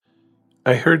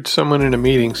I heard someone in a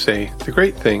meeting say, the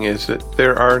great thing is that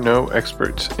there are no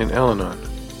experts in Al-Anon.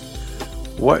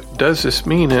 What does this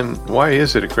mean and why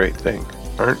is it a great thing?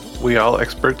 Aren't we all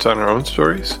experts on our own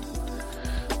stories?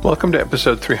 Welcome to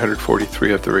episode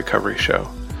 343 of The Recovery Show.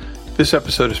 This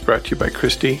episode is brought to you by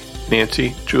Christy,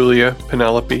 Nancy, Julia,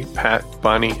 Penelope, Pat,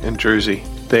 Bonnie, and Jersey.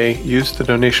 They used the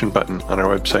donation button on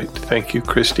our website to thank you,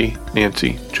 Christy,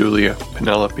 Nancy, Julia,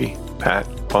 Penelope, Pat,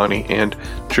 Bonnie, and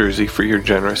Jersey for your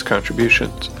generous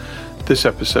contributions. This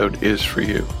episode is for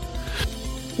you.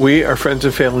 We are friends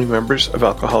and family members of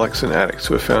alcoholics and addicts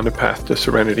who have found a path to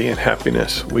serenity and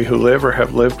happiness. We who live or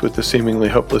have lived with the seemingly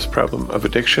hopeless problem of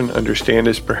addiction understand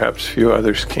as perhaps few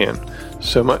others can.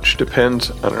 So much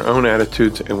depends on our own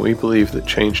attitudes, and we believe that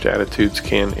changed attitudes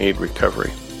can aid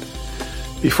recovery.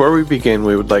 Before we begin,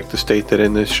 we would like to state that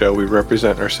in this show we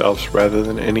represent ourselves rather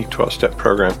than any 12-step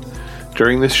program.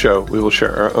 During this show, we will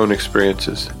share our own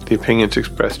experiences. The opinions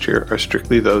expressed here are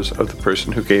strictly those of the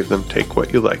person who gave them. Take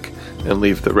what you like and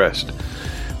leave the rest.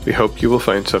 We hope you will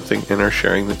find something in our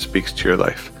sharing that speaks to your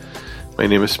life. My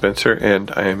name is Spencer,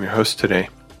 and I am your host today.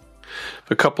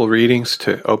 A couple readings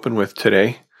to open with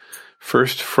today.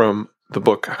 First, from the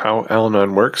book How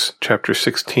Al-Anon Works, Chapter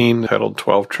 16, titled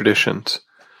 12 Traditions.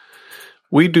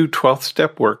 We do 12th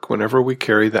step work whenever we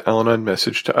carry the Al-Anon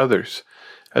message to others.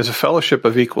 As a fellowship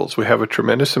of equals, we have a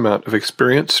tremendous amount of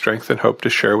experience, strength, and hope to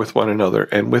share with one another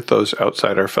and with those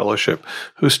outside our fellowship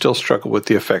who still struggle with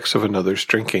the effects of another's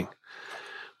drinking.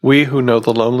 We who know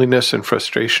the loneliness and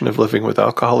frustration of living with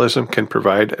alcoholism can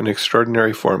provide an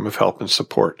extraordinary form of help and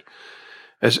support.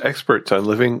 As experts on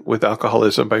living with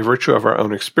alcoholism by virtue of our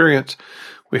own experience,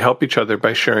 we help each other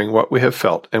by sharing what we have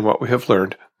felt and what we have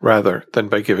learned rather than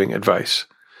by giving advice.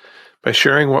 By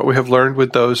sharing what we have learned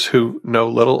with those who know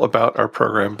little about our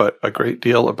program but a great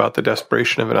deal about the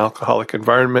desperation of an alcoholic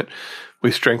environment, we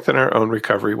strengthen our own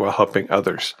recovery while helping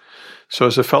others. So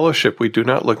as a fellowship, we do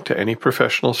not look to any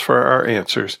professionals for our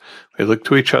answers. We look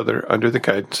to each other under the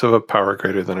guidance of a power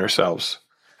greater than ourselves.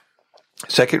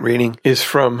 Second reading is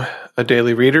from a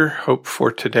daily reader, Hope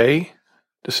for Today,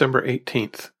 December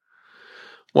 18th.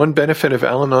 One benefit of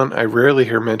Al-Anon I rarely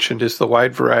hear mentioned is the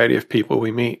wide variety of people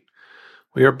we meet.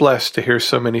 We are blessed to hear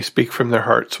so many speak from their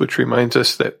hearts, which reminds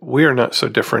us that we are not so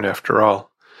different after all.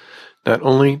 Not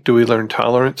only do we learn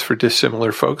tolerance for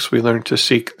dissimilar folks, we learn to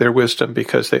seek their wisdom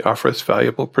because they offer us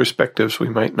valuable perspectives we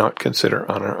might not consider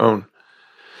on our own.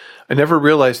 I never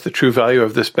realized the true value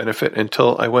of this benefit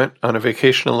until I went on a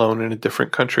vacation alone in a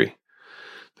different country.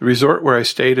 The resort where I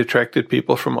stayed attracted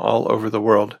people from all over the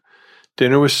world.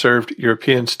 Dinner was served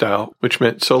European style, which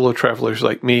meant solo travelers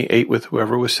like me ate with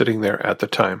whoever was sitting there at the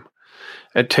time.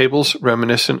 At tables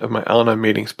reminiscent of my Al-Anon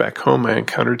meetings back home, I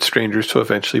encountered strangers who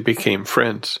eventually became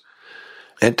friends.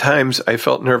 At times, I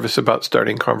felt nervous about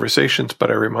starting conversations, but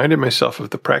I reminded myself of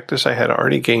the practice I had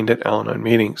already gained at Al-Anon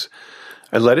meetings.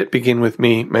 I let it begin with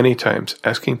me many times,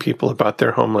 asking people about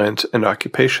their homelands and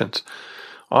occupations.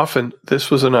 Often, this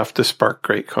was enough to spark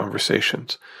great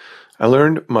conversations. I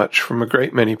learned much from a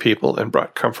great many people and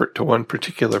brought comfort to one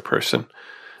particular person.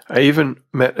 I even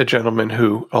met a gentleman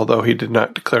who, although he did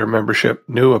not declare membership,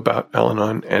 knew about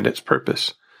Al-Anon and its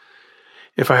purpose.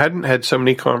 If I hadn't had so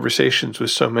many conversations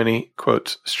with so many,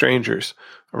 quotes, strangers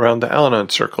around the Al-Anon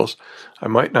circles, I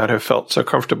might not have felt so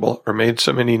comfortable or made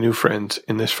so many new friends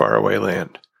in this faraway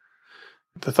land.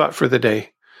 The thought for the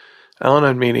day: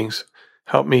 Al-Anon meetings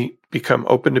help me become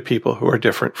open to people who are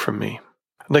different from me.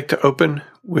 I'd like to open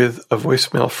with a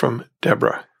voicemail from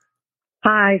Deborah.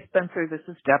 Hi, Spencer. This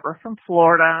is Deborah from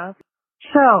Florida.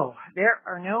 So, there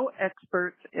are no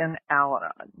experts in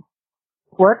Al-Anon.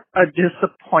 What a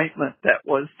disappointment that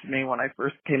was to me when I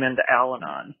first came into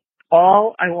Al-Anon.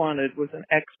 All I wanted was an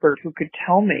expert who could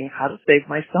tell me how to save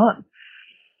my son.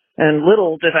 And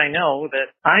little did I know that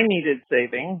I needed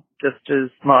saving just as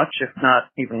much, if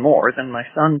not even more, than my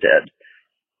son did.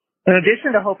 In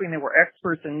addition to hoping there were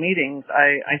experts in meetings,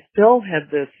 I still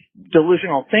had this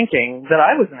delusional thinking that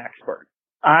I was an expert.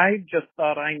 I just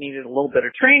thought I needed a little bit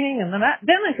of training, and then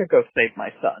I could go save my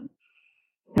son.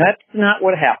 That's not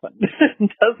what happened. It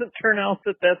doesn't turn out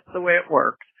that that's the way it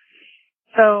works.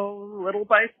 So, little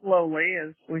by slowly,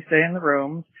 as we say in the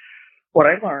rooms, what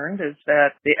I learned is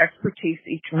that the expertise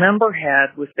each member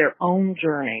had was their own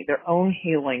journey, their own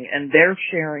healing, and their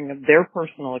sharing of their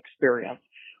personal experience.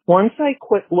 Once I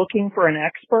quit looking for an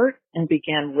expert and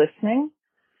began listening,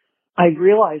 I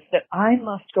realized that I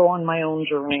must go on my own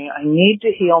journey. I need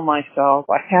to heal myself.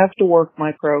 I have to work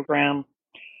my program.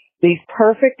 These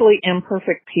perfectly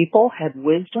imperfect people had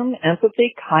wisdom,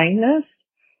 empathy, kindness,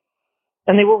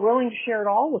 and they were willing to share it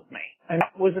all with me. And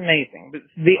that was amazing. It's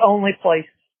the only place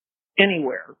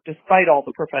anywhere, despite all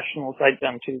the professionals I'd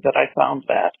been to, that I found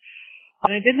that.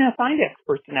 And I did not find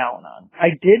experts in Al-Anon. I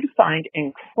did find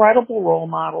incredible role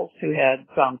models who had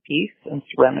found peace and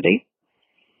serenity.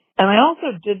 And I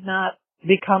also did not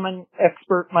become an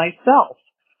expert myself,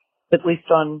 at least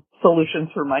on solutions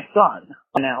for my son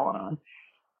in Al-Anon.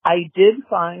 I did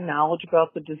find knowledge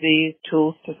about the disease,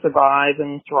 tools to survive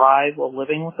and thrive while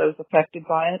living with those affected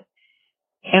by it.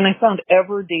 And I found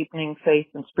ever-deepening faith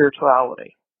and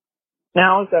spirituality.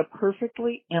 Now, as a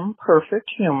perfectly imperfect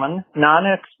human,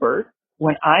 non-expert,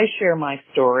 when I share my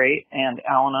story and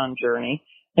Al-Anon journey,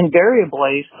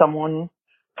 invariably someone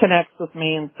connects with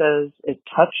me and says it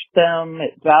touched them,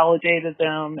 it validated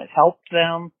them, it helped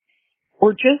them,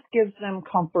 or just gives them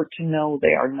comfort to know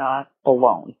they are not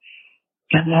alone.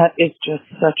 And that is just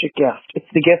such a gift.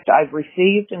 It's the gift I've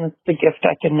received, and it's the gift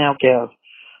I can now give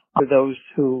to those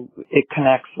who it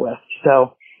connects with.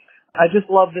 So I just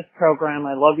love this program.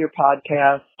 I love your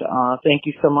podcast. Thank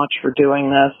you so much for doing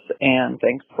this, and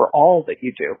thanks for all that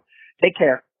you do. Take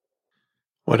care.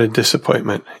 What a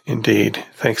disappointment, indeed.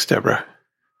 Thanks, Deborah.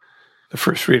 The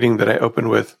first reading that I opened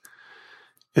with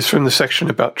is from the section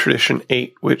about Tradition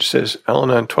 8, which says,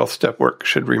 Al-Anon 12th step work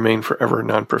should remain forever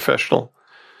non-professional,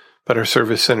 but our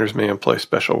service centers may employ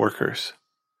special workers.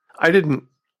 I didn't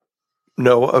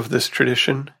know of this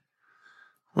tradition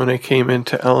when I came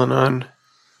into Al-Anon.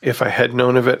 If I had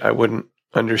known of it, I wouldn't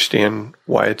understand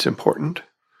why it's important.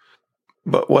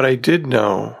 But what I did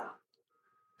know,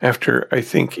 after I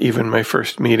think even my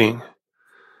first meeting,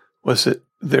 was that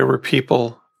there were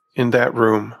people in that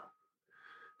room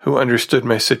who understood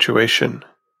my situation,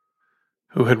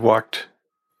 who had walked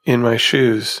in my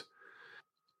shoes,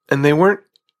 and they weren't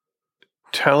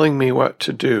telling me what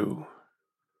to do.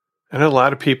 And a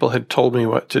lot of people had told me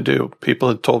what to do. People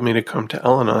had told me to come to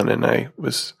Al-Anon, and I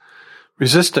was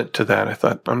resistant to that. I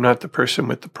thought, I'm not the person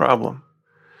with the problem.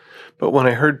 But when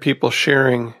I heard people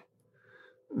sharing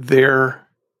their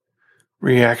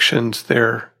reactions,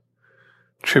 their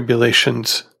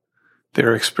tribulations,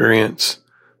 their experience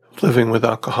of living with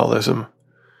alcoholism,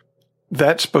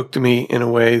 that spoke to me in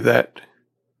a way that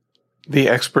the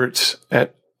experts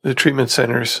at the treatment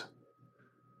centers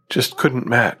just couldn't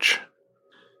match.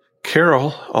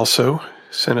 Carol also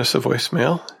sent us a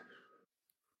voicemail.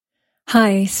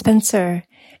 Hi, Spencer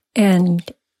and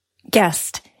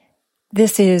guest.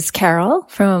 This is Carol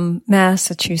from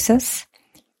Massachusetts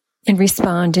in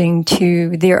responding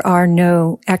to there are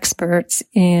no experts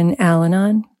in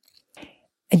Al-Anon.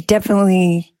 I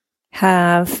definitely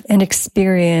have an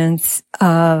experience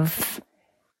of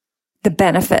the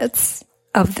benefits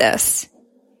of this.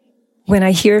 When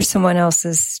I hear someone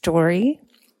else's story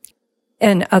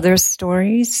and other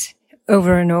stories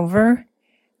over and over,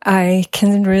 I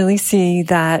can really see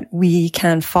that we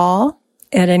can fall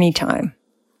at any time.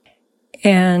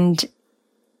 And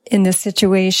in the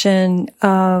situation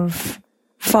of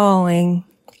falling,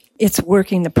 it's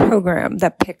working the program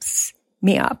that picks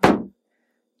me up,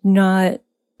 not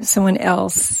someone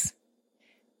else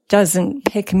doesn't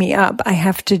pick me up. I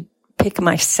have to pick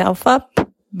myself up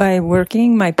by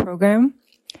working my program.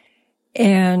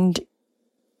 And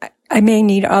I may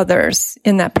need others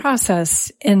in that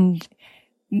process, and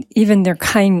even their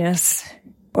kindness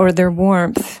or their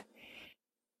warmth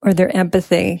or their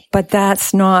empathy. But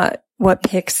that's not what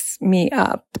picks me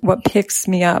up. What picks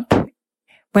me up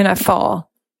when I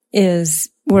fall is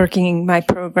working my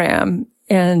program.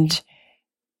 And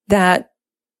that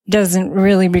doesn't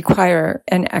really require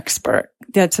an expert.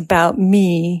 That's about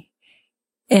me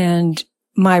and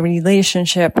my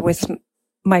relationship with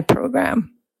my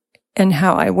program and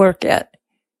how I work it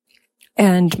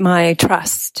and my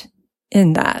trust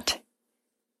in that.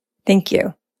 Thank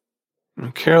you.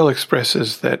 Carol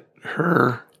expresses that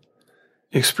her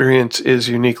experience is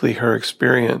uniquely her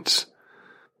experience,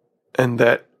 and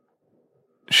that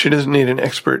she doesn't need an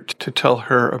expert to tell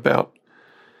her about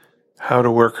how to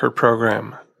work her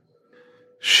program.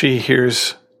 She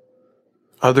hears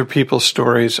other people's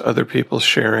stories, other people's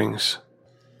sharings,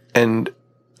 and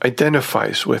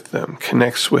identifies with them,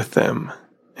 connects with them,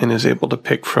 and is able to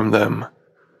pick from them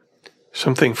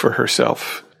something for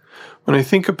herself. When I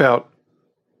think about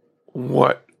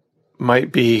what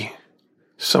might be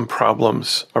some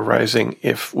problems arising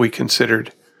if we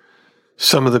considered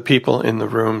some of the people in the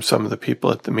room, some of the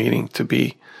people at the meeting to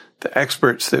be the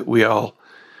experts that we all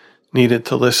needed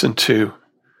to listen to,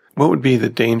 what would be the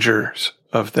dangers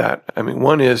of that? I mean,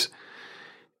 one is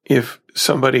if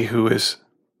somebody who is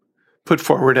put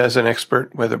forward as an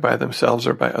expert, whether by themselves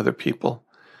or by other people,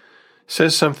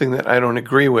 says something that I don't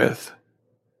agree with,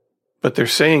 but they're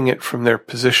saying it from their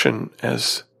position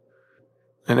as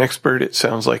an expert, it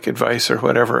sounds like advice or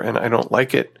whatever, and I don't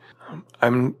like it,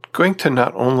 I'm going to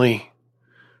not only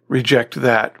reject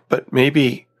that, but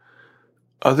maybe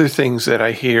other things that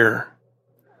I hear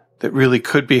that really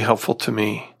could be helpful to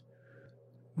me,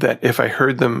 that if I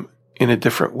heard them in a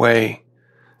different way,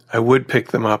 I would pick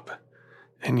them up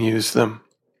and use them.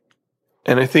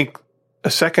 And I think a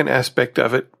second aspect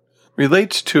of it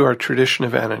relates to our tradition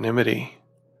of anonymity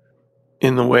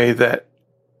in the way that,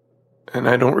 and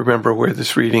I don't remember where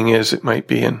this reading is, it might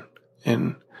be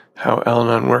in how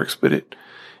Al-Anon works, but it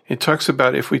talks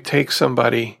about if we take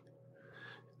somebody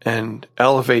and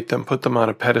elevate them, put them on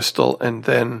a pedestal, and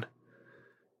then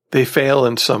they fail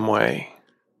in some way,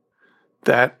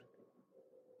 that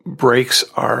breaks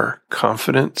our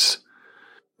confidence.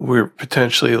 We're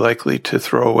potentially likely to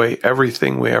throw away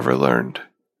everything we ever learned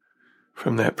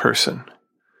from that person.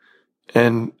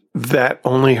 And that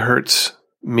only hurts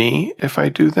me if I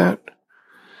do that.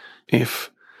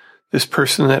 If this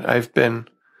person that I've been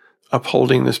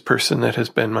upholding, this person that has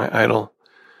been my idol,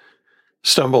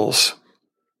 stumbles,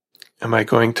 am I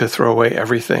going to throw away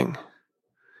everything,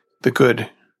 the good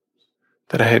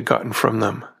that I had gotten from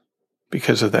them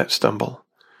because of that stumble?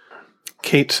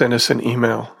 Kate sent us an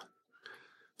email.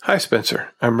 Hi,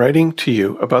 Spencer. I'm writing to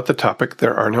you about the topic,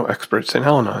 there are no experts in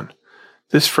Al-Anon.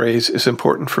 This phrase is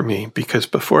important for me because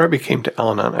before I became to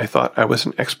Al-Anon, I thought I was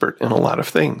an expert in a lot of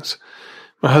things.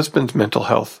 My husband's mental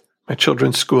health, my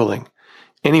children's schooling,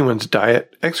 anyone's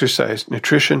diet, exercise,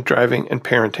 nutrition, driving, and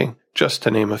parenting, just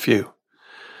to name a few.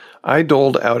 I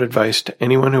doled out advice to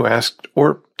anyone who asked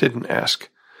or didn't ask.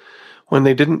 When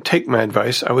they didn't take my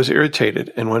advice, I was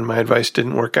irritated, and when my advice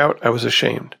didn't work out, I was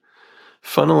ashamed.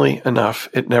 Funnily enough,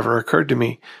 it never occurred to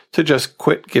me to just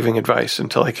quit giving advice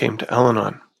until I came to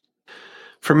Al-Anon.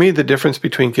 For me, the difference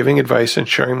between giving advice and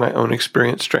sharing my own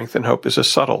experience, strength, and hope is a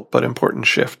subtle but important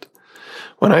shift.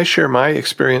 When I share my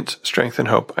experience, strength, and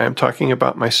hope, I am talking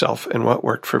about myself and what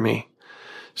worked for me.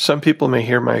 Some people may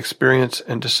hear my experience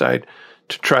and decide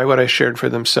to try what I shared for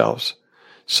themselves.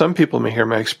 Some people may hear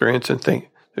my experience and think,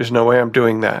 there's no way I'm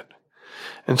doing that.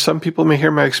 And some people may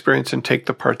hear my experience and take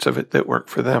the parts of it that work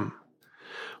for them.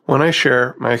 When I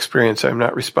share my experience, I'm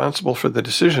not responsible for the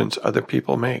decisions other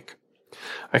people make.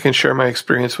 I can share my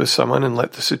experience with someone and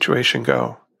let the situation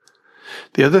go.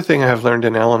 The other thing I have learned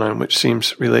in Al-Anon, which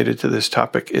seems related to this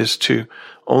topic, is to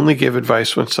only give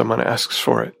advice when someone asks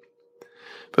for it.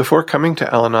 Before coming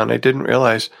to Al-Anon, I didn't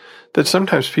realize that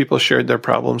sometimes people shared their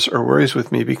problems or worries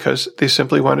with me because they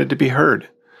simply wanted to be heard.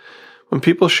 When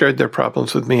people shared their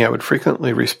problems with me, I would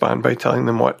frequently respond by telling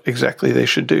them what exactly they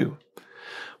should do.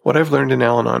 What I've learned in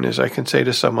Al-Anon is I can say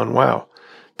to someone, wow,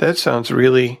 that sounds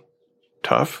really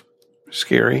tough,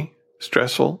 scary,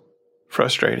 stressful,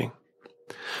 frustrating.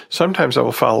 Sometimes I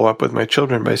will follow up with my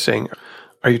children by saying,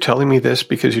 are you telling me this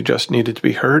because you just needed to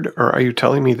be heard, or are you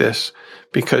telling me this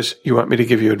because you want me to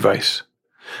give you advice?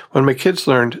 When my kids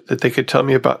learned that they could tell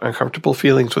me about uncomfortable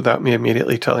feelings without me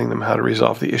immediately telling them how to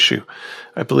resolve the issue,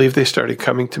 I believe they started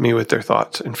coming to me with their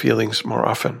thoughts and feelings more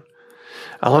often.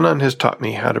 Al-Anon has taught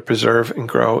me how to preserve and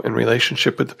grow in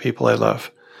relationship with the people I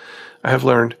love. I have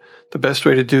learned the best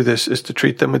way to do this is to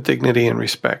treat them with dignity and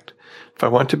respect. If I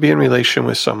want to be in relation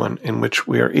with someone in which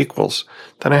we are equals,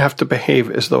 then I have to behave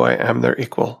as though I am their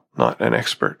equal, not an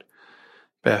expert.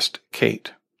 Best,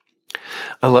 Kate.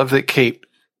 I love that Kate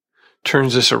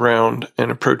turns this around and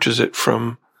approaches it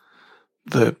from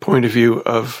the point of view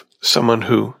of someone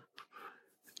who,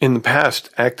 in the past,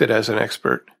 acted as an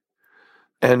expert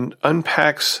and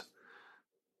unpacks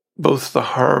both the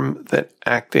harm that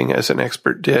acting as an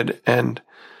expert did and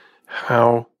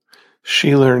how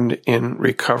she learned in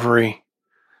recovery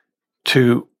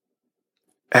to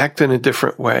act in a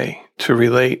different way, to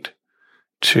relate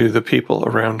to the people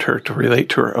around her, to relate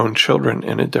to her own children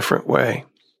in a different way.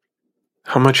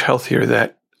 How much healthier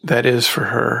that is for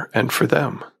her and for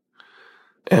them.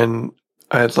 And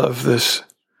I love this.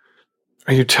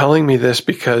 Are you telling me this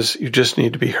because you just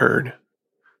need to be heard?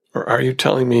 Or are you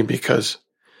telling me because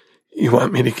you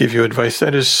want me to give you advice?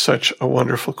 That is such a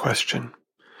wonderful question.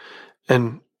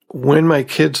 And when my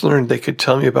kids learned they could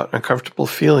tell me about uncomfortable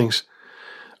feelings,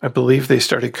 I believe they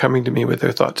started coming to me with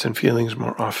their thoughts and feelings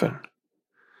more often.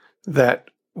 That,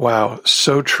 wow,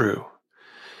 so true.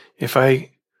 If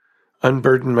I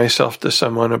unburden myself to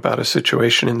someone about a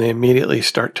situation and they immediately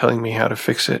start telling me how to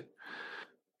fix it,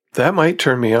 that might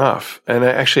turn me off. And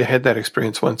I actually had that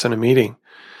experience once in a meeting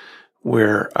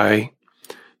where I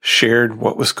shared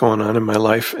what was going on in my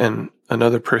life, and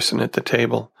another person at the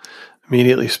table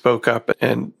immediately spoke up.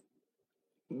 And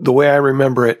the way I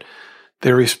remember it,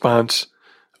 their response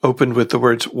opened with the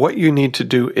words, "What you need to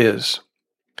do is,"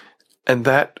 and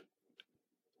that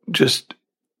just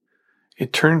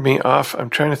It turned me off.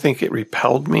 I'm trying to think, it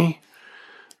repelled me.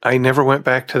 I never went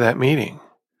back to that meeting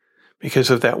because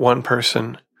of that one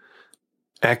person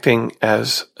acting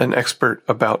as an expert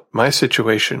about my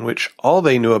situation, which all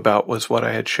they knew about was what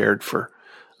I had shared for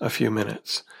a few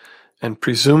minutes, and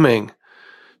presuming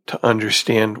to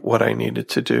understand what I needed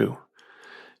to do.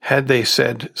 Had they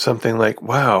said something like,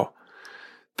 wow,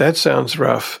 that sounds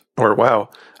rough, or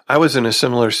wow, I was in a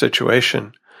similar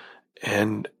situation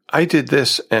and I did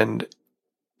this and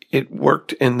it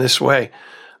worked in this way,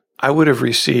 I would have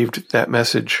received that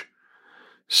message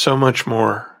so much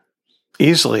more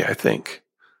easily, I think.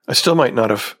 I still might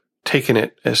not have taken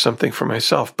it as something for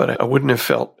myself, but I wouldn't have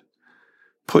felt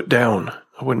put down.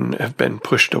 I wouldn't have been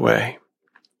pushed away.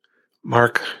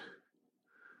 Mark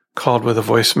called with a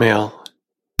voicemail.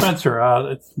 Spencer,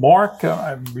 it's Mark.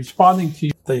 I'm responding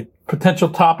to the potential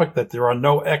topic that there are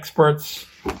no experts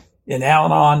in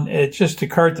Al-Anon. It just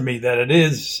occurred to me that it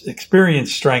is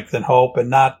experience, strength, and hope, and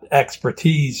not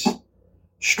expertise,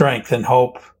 strength, and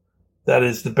hope that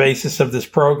is the basis of this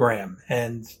program.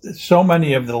 And so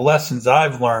many of the lessons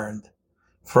I've learned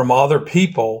from other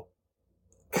people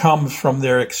comes from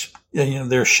their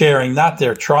sharing, not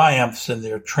their triumphs and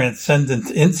their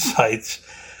transcendent insights,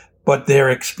 but their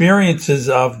experiences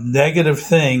of negative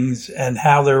things and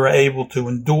how they were able to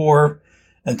endure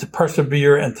and to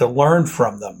persevere and to learn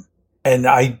from them. And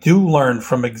I do learn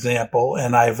from example,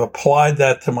 and I've applied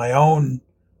that to my own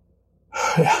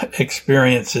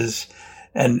experiences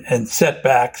and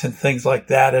setbacks and things like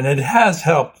that. And it has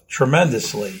helped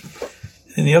tremendously.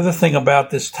 And the other thing about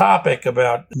this topic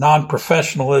about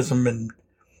non-professionalism and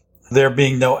there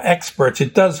being no experts,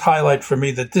 it does highlight for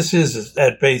me that this is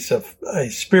at base of a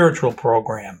spiritual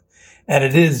program, and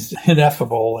it is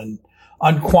ineffable and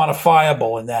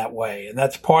unquantifiable in that way. And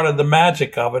that's part of the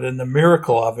magic of it, and the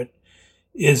miracle of it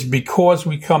is because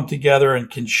we come together and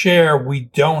can share, we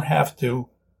don't have to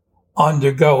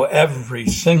undergo every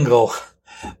single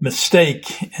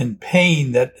mistake and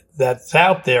pain that's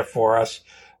out there for us.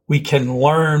 We can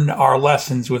learn our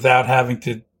lessons without having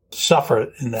to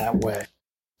suffer in that way.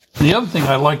 The other thing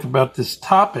I like about this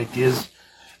topic is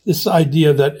this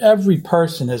idea that every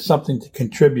person has something to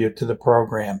contribute to the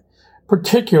program,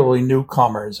 particularly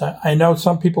newcomers. I know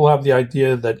some people have the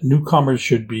idea that newcomers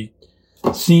should be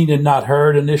seen and not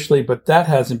heard initially, but that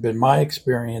hasn't been my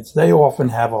experience. They often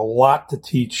have a lot to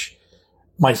teach,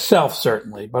 myself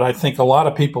certainly, but I think a lot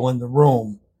of people in the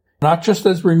room, not just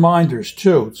as reminders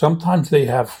too. Sometimes they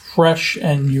have fresh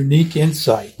and unique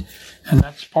insight. And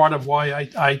that's part of why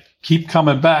I keep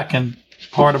coming back and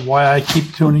part of why I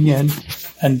keep tuning in.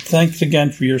 And thanks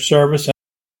again for your service.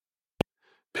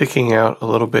 Picking out a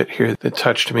little bit here that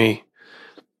touched me,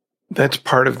 that's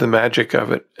part of the magic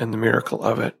of it and the miracle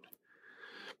of it.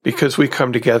 Because we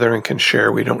come together and can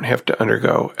share, we don't have to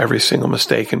undergo every single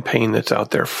mistake and pain that's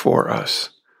out there for us.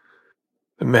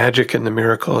 The magic and the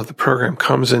miracle of the program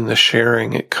comes in the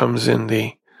sharing. It comes in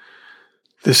the,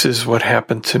 this is what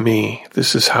happened to me.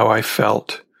 This is how I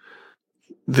felt.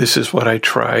 This is what I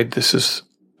tried. This is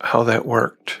how that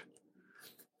worked.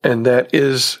 And that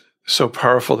is so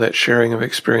powerful, that sharing of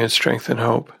experience, strength, and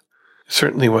hope. It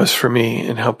certainly was for me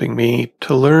in helping me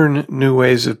to learn new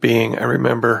ways of being. I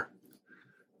remember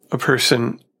a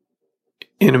person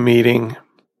in a meeting,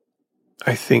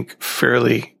 I think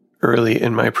fairly early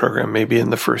in my program, maybe in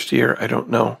the first year, I don't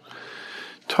know,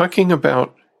 talking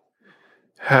about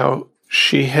how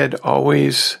she had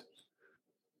always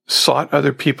sought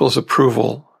other people's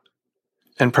approval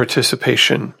and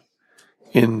participation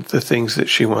in the things that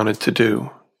she wanted to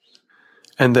do.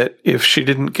 And that if she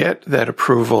didn't get that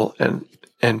approval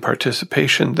and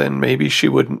participation, then maybe she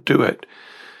wouldn't do it.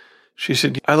 She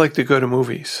said, I like to go to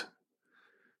movies.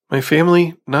 My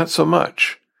family, not so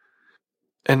much.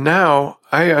 And now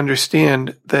I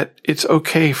understand that it's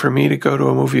okay for me to go to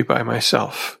a movie by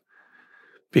myself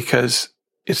because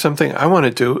it's something I want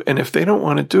to do. And if they don't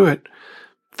want to do it,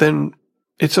 then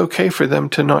it's okay for them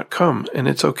to not come. And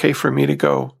it's okay for me to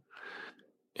go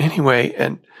anyway.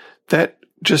 And that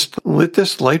just lit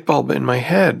this light bulb in my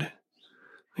head.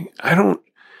 I don't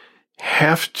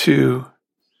have to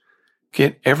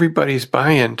get everybody's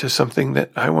buy-in to something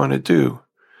that I want to do.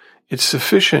 It's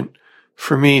sufficient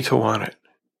for me to want it.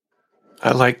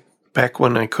 I like, back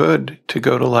when I could, to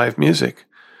go to live music.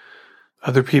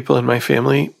 Other people in my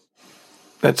family,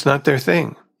 that's not their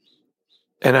thing.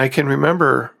 And I can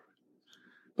remember,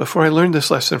 before I learned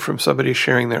this lesson from somebody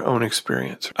sharing their own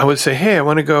experience, I would say, hey, I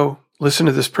want to go listen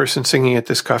to this person singing at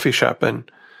this coffee shop. And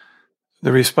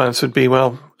the response would be,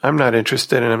 well, I'm not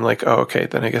interested. And I'm like, oh, okay,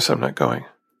 then I guess I'm not going.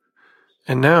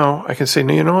 And now I can say,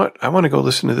 no, you know what? I want to go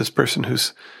listen to this person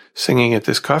who's singing at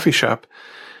this coffee shop.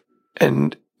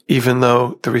 And even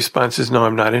though the response is, no,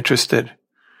 I'm not interested,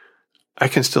 I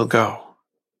can still go.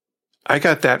 I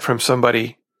got that from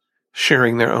somebody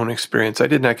sharing their own experience. I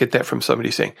did not get that from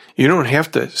somebody saying, you don't have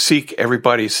to seek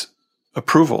everybody's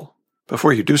approval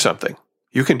before you do something.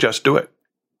 You can just do it.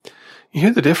 You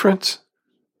hear the difference?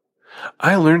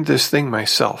 I learned this thing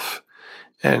myself,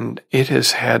 and it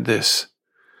has had this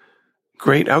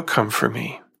great outcome for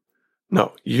me.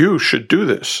 No, you should do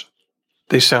this.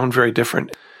 They sound very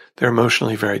different. They're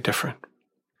emotionally very different.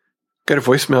 Got a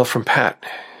voicemail from Pat.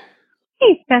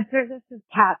 Hey, Spencer. This is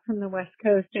Pat from the West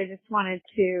Coast. I just wanted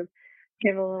to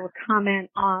give a little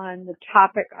comment on the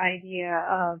topic idea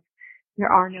of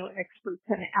there are no experts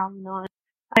in Al-Anon.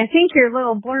 I think your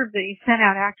little blurb that you sent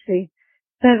out actually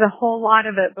says a whole lot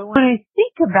of it. But when I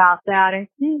think about that, I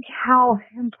think how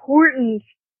important,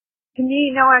 to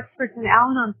me, no experts in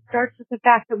Al-Anon starts with the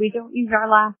fact that we don't use our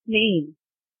last name,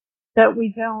 that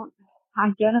we don't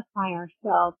identify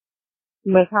ourselves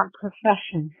with our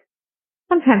profession.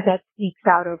 Sometimes that sneaks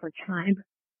out over time,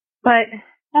 but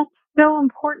that's so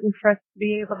important for us to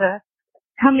be able to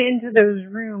come into those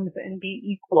rooms and be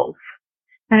equals.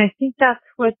 And I think that's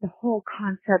what the whole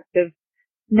concept of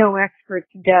no experts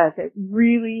does. It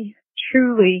really,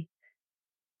 truly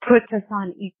puts us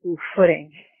on equal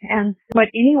footing. And what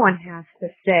anyone has to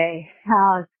say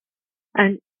has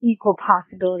an equal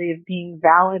possibility of being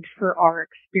valid for our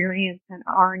experience and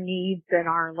our needs and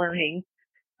our learning.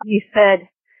 You said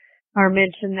or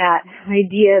mentioned that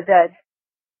idea that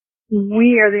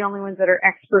we are the only ones that are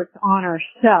experts on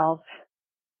ourselves,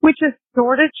 which is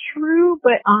sort of true,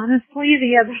 but honestly,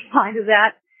 the other side of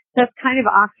that, that's kind of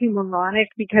oxymoronic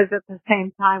because at the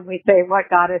same time we say what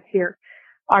got us here,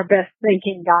 our best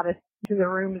thinking got us to the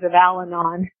rooms of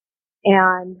Al-Anon,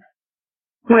 and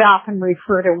we often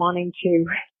refer to wanting to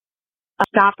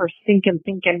stop our stinking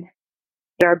thinking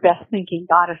that our best thinking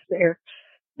got us there.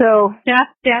 So that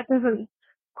doesn't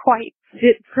quite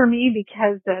fit for me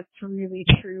because that's really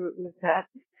true. It was that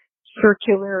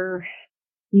circular,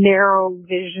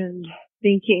 narrow-visioned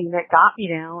thinking that got me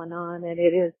to Al-Anon, and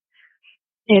it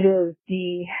is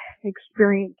the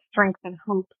experience, strength, and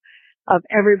hope of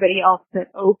everybody else that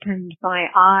opened my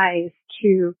eyes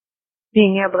to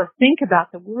being able to think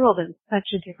about the world in such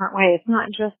a different way. It's not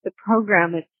just the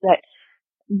program, it's that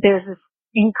there's this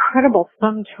incredible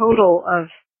sum total of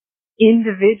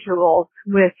individuals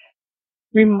with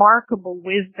remarkable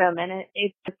wisdom, and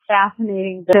it's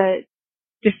fascinating the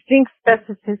distinct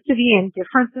specificity and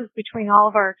differences between all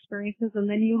of our experiences, and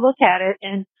then you look at it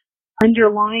and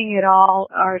underlying it all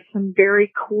are some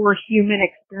very core human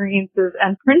experiences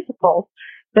and principles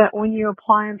that when you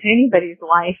apply them to anybody's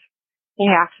life, they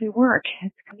actually work.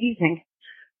 It's amazing.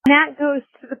 And that goes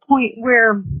to the point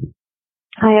where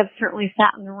I have certainly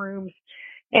sat in the rooms,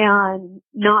 and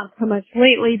not so much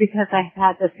lately because I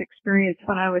had this experience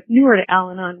when I was newer to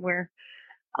Al-Anon where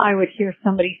I would hear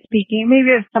somebody speaking,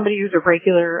 maybe it was somebody who's a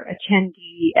regular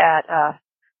attendee at a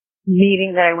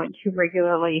meeting that I went to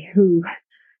regularly who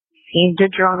seemed to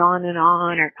drone on and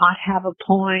on or not have a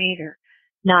point or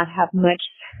not have much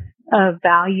of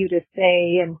value to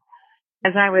say. And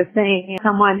as I was saying,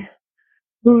 someone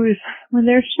who's, when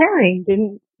they're sharing,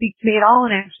 didn't speak to me at all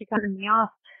and actually turned me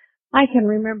off. I can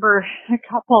remember a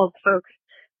couple of folks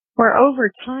where over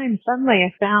time, suddenly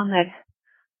I found that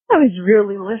I was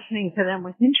really listening to them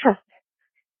with interest,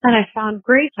 and I found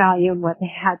great value in what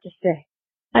they had to say.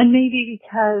 And maybe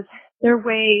because their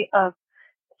way of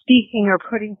speaking or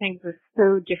putting things was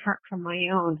so different from my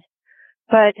own.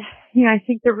 But, I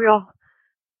think the real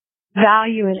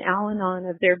value in Al-Anon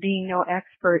of there being no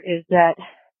expert is that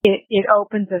it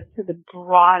opens us to the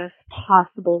broadest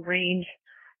possible range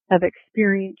of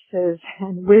experiences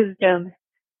and wisdom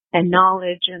and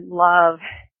knowledge and love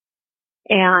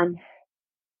and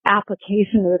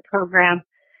application of the program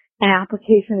and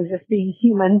application of just being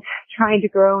humans, trying to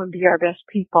grow and be our best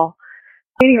people.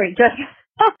 Anyway, just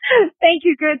thank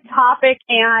you. Good topic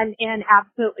and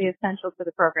absolutely essential for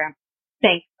the program.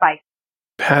 Thanks. Bye.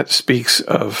 Pat speaks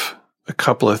of a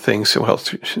couple of things. Well,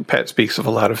 Pat speaks of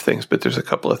a lot of things, but there's a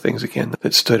couple of things again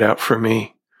that stood out for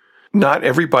me. Not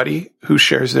everybody who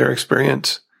shares their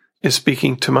experience is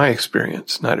speaking to my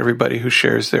experience. Not everybody who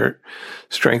shares their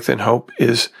strength and hope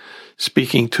is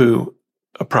speaking to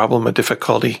a problem, a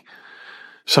difficulty,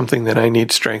 something that I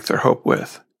need strength or hope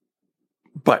with.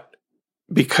 But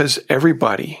because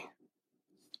everybody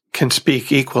can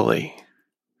speak equally,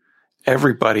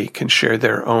 everybody can share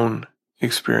their own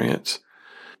experience,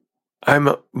 I'm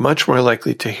much more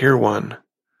likely to hear one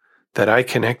that I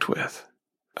connect with.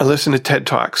 I listen to TED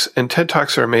Talks, and TED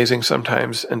Talks are amazing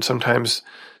sometimes, and sometimes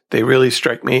they really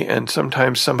strike me. And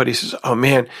sometimes somebody says, oh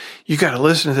man, you got to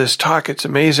listen to this talk. It's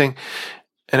amazing.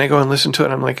 And I go and listen to it.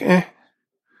 And I'm like,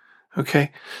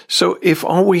 okay. So if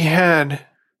all we had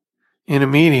in a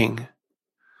meeting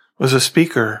was a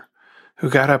speaker who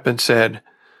got up and said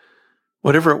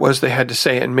whatever it was they had to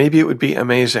say, and maybe it would be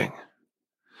amazing.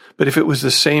 But if it was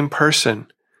the same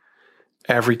person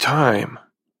every time,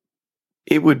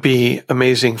 it would be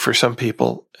amazing for some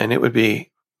people, and it would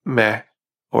be meh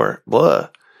or blah,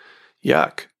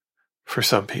 yuck for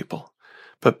some people.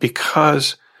 But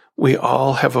because we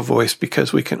all have a voice,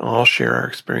 because we can all share our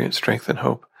experience, strength, and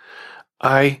hope,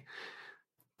 I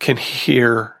can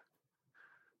hear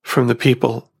from the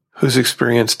people whose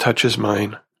experience touches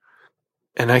mine,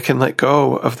 and I can let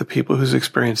go of the people whose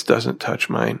experience doesn't touch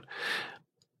mine,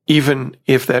 even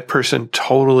if that person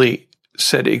totally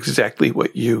said exactly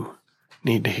what you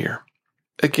need to hear.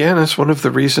 Again, it's one of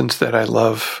the reasons that I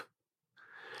love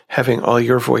having all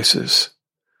your voices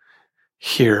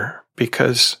here,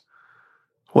 because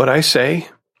what I say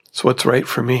is what's right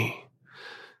for me.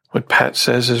 What Pat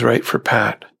says is right for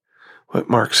Pat. What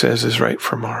Mark says is right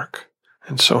for Mark,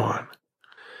 and so on.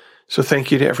 So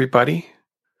thank you to everybody.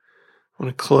 I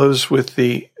want to close with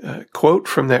the quote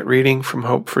from that reading from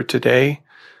Hope for Today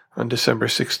on December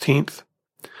 16th.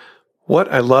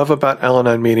 What I love about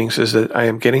Al-Anon meetings is that I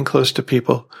am getting close to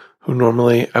people who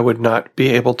normally I would not be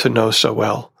able to know so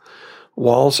well.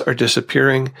 Walls are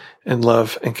disappearing, and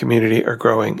love and community are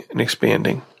growing and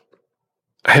expanding.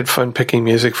 I had fun picking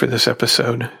music for this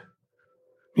episode.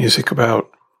 Music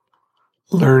about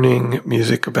learning,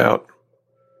 music about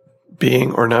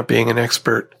being or not being an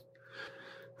expert.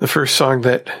 The first song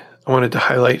that I wanted to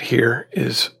highlight here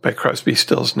is by Crosby,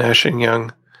 Stills, Nash &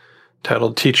 Young,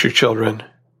 titled Teach Your Children.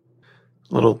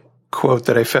 A little quote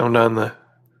that I found on the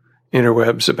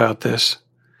interwebs about this.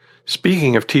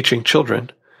 Speaking of teaching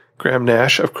children, Graham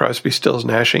Nash of Crosby, Stills,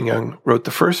 Nash & Young wrote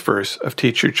the first verse of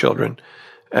Teach Your Children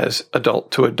as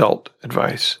adult-to-adult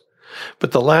advice.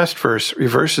 But the last verse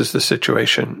reverses the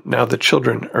situation. Now the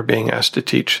children are being asked to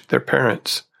teach their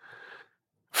parents.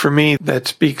 For me, that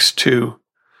speaks to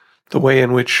the way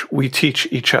in which we teach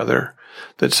each other,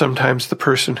 that sometimes the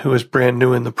person who is brand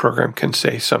new in the program can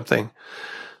say something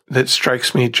that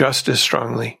strikes me just as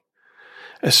strongly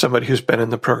as somebody who's been in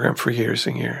the program for years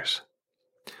and years.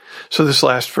 So this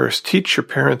last verse, teach your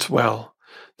parents well,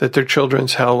 that their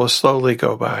children's hell will slowly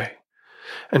go by,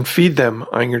 and feed them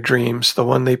on your dreams, the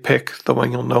one they pick, the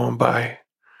one you'll know them by.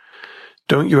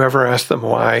 Don't you ever ask them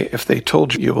why. If they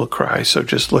told you, you will cry, so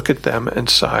just look at them and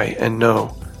sigh and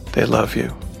know they love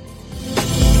you.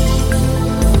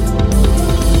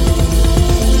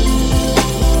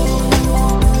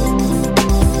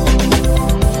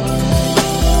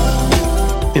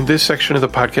 In this section of the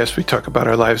podcast, we talk about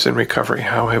our lives in recovery.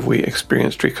 How have we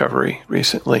experienced recovery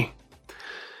recently?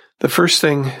 The first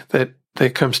thing that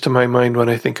comes to my mind when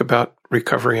I think about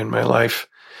recovery in my life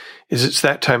is it's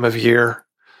that time of year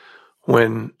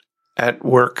when at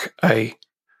work I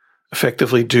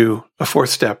effectively do a fourth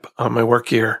step on my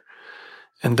work year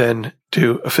and then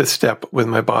do a fifth step with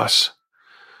my boss,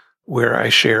 where I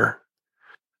share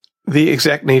the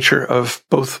exact nature of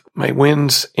both my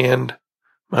wins and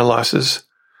my losses.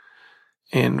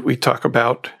 And we talk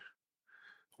about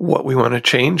what we want to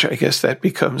change. I guess that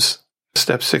becomes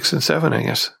step 6 and 7, I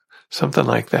guess, something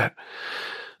like that,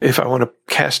 if I want to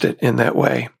cast it in that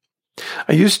way.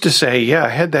 I used to say, I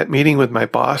had that meeting with my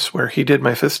boss where he did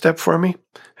my fifth step for me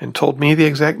and told me the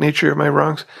exact nature of my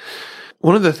wrongs.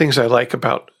 One of the things I like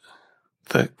about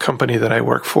the company that I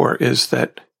work for is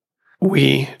that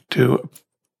we do,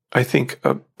 I think,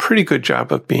 a pretty good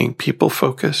job of being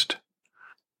people-focused.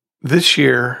 This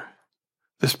year,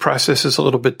 this process is a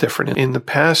little bit different. In the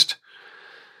past,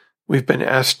 we've been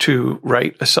asked to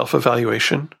write a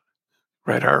self-evaluation,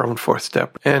 write our own fourth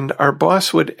step, and our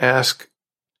boss would ask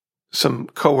some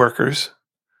coworkers,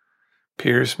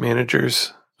 peers,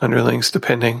 managers, underlings,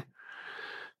 depending,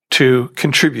 to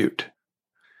contribute,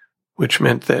 which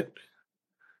meant that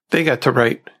they got to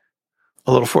write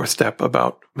a little fourth step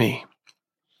about me.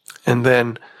 And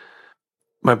then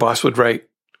my boss would write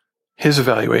his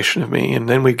evaluation of me, and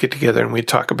then we'd get together and we'd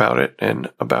talk about it and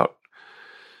about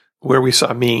where we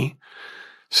saw me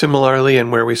similarly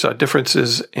and where we saw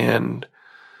differences, and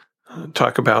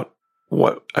talk about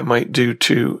what I might do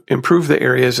to improve the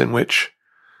areas in which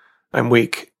I'm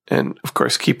weak, and of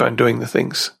course keep on doing the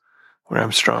things where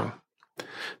I'm strong.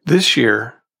 This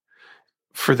year,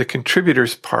 for the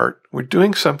contributors part, we're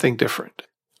doing something different.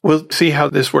 We'll see how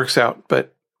this works out,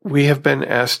 but we have been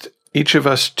asked, each of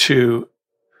us, to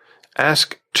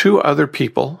ask 2 other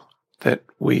people that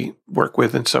we work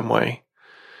with in some way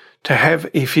to have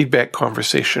a feedback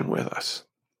conversation with us.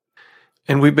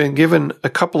 And we've been given a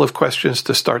couple of questions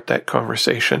to start that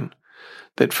conversation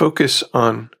that focus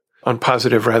on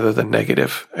positive rather than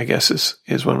negative, I guess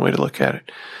is one way to look at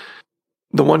it.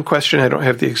 The one question, I don't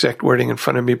have the exact wording in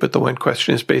front of me, but the one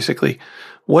question is basically,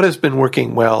 what has been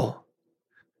working well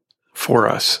for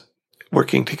us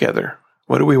working together?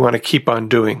 What do we want to keep on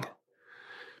doing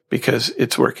because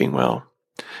it's working well?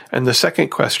 And the second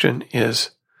question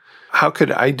is, how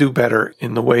could I do better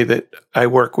in the way that I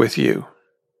work with you?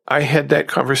 I had that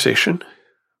conversation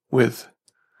with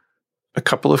a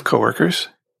couple of coworkers,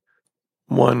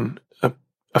 one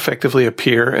effectively a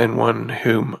peer and one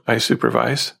whom I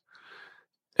supervise.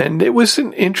 And it was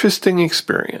an interesting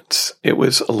experience. It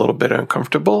was a little bit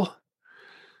uncomfortable,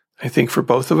 I think, for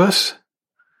both of us.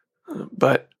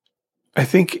 But I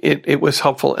think it was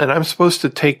helpful. And I'm supposed to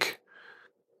take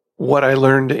what I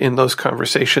learned in those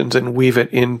conversations and weave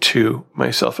it into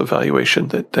my self-evaluation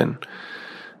that then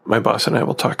my boss and I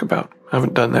will talk about. I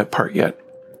haven't done that part yet.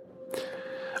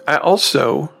 I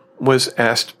also was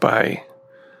asked by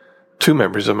 2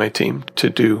 members of my team to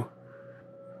do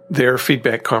their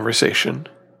feedback conversation.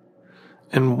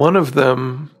 And one of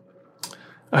them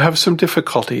I have some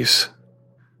difficulties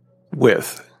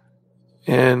with.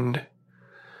 And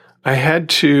I had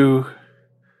to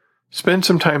spend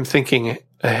some time thinking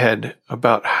ahead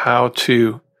about how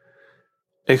to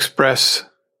express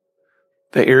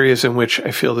the areas in which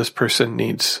I feel this person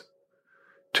needs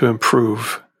to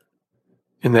improve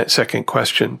in that second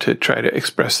question, to try to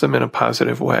express them in a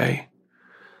positive way.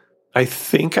 I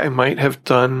think I might have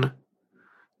done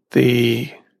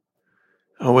the,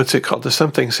 what's it called? The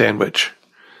something sandwich,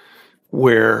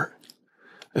 where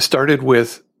I started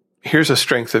with, here's a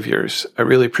strength of yours. I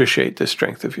really appreciate this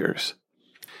strength of yours.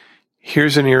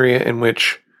 Here's an area in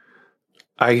which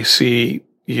I see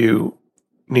you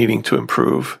needing to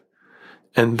improve.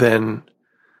 And then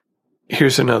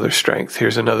here's another strength.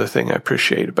 Here's another thing I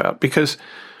appreciate about. Because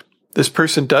this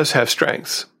person does have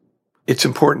strengths. It's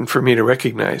important for me to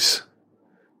recognize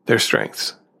their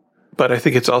strengths. But I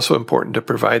think it's also important to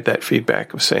provide that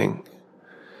feedback of saying,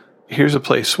 here's a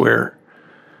place where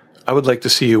I would like to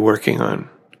see you working on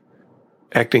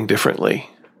acting differently.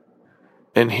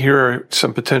 And here are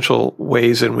some potential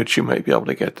ways in which you might be able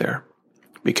to get there.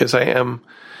 Because I am,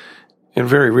 in a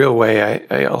very real way,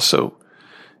 I also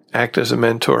act as a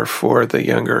mentor for the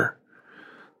younger,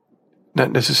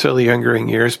 not necessarily younger in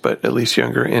years, but at least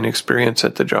younger in experience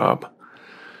at the job,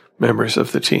 members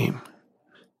of the team.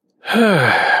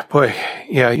 Boy,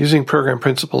 yeah, using program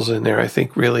principles in there, I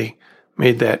think really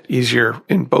made that easier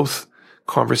in both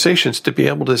conversations to be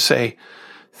able to say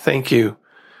thank you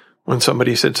when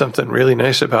somebody said something really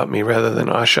nice about me rather than,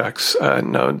 oh, shucks,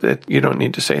 no, that you don't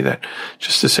need to say that.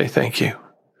 Just to say thank you.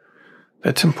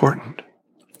 That's important.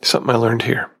 Something I learned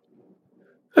here.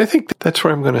 I think that's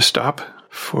where I'm going to stop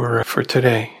for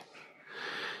today.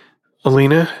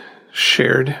 Alina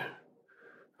shared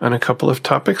on a couple of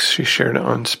topics. She shared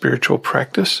on spiritual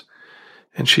practice,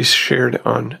 and she shared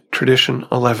on Tradition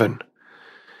 11.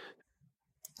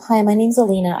 Hi, my name's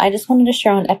Alina. I just wanted to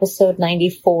share on episode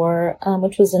 94,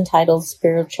 which was entitled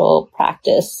Spiritual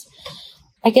Practice.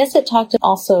 I guess it talked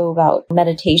also about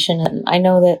meditation. And I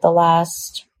know that the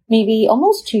last maybe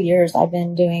almost 2 years, I've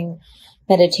been doing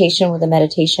meditation with a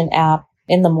meditation app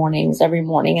in the mornings, every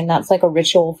morning. And that's like a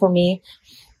ritual for me.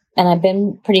 And I've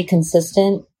been pretty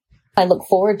consistent. I look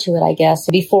forward to it, I guess,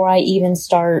 before I even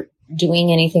start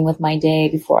doing anything with my day,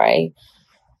 before I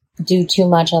do too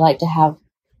much. I like to have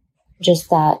just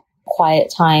that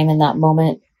quiet time and that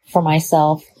moment for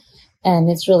myself.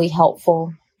 And it's really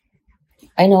helpful.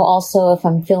 I know also if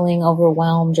I'm feeling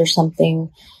overwhelmed or something,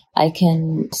 I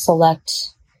can select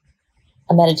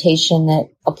a meditation that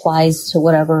applies to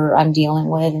whatever I'm dealing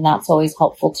with. And that's always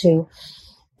helpful too.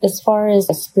 As far as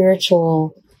a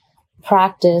spiritual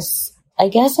practice, I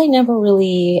guess I never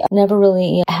really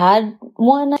had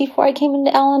one before I came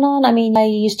into Al-Anon. I mean, I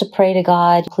used to pray to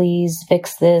God, please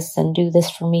fix this and do this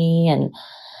for me. And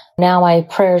now my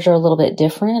prayers are a little bit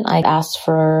different. I ask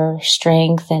for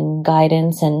strength and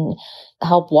guidance and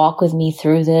help walk with me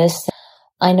through this.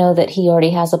 I know that He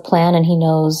already has a plan and He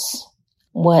knows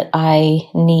what I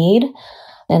need.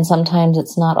 And sometimes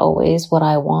it's not always what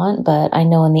I want, but I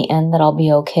know in the end that I'll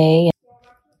be okay.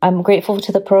 I'm grateful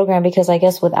to the program because I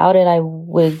guess without it, I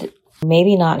would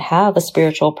maybe not have a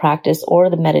spiritual practice or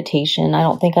the meditation. I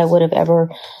don't think I would have ever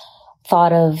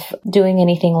thought of doing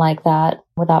anything like that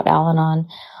without Al-Anon.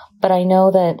 But I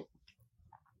know that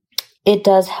it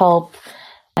does help.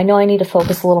 I know I need to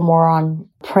focus a little more on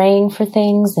praying for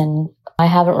things, and I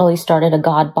haven't really started a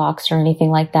God box or anything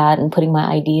like that and putting my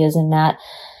ideas in that.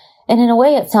 And in a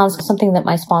way, it sounds something that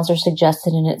my sponsor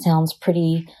suggested, and it sounds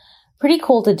pretty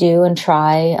cool to do and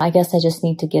try. I guess I just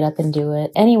need to get up and do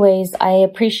it. Anyways, I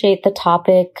appreciate the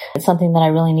topic. It's something that I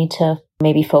really need to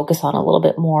maybe focus on a little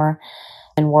bit more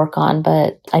and work on.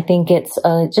 But I think it's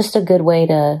just a good way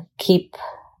to keep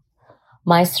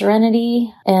my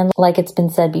serenity. And like it's been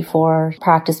said before,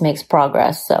 practice makes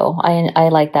progress. So I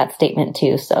like that statement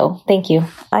too. So thank you.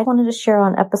 I wanted to share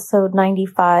on episode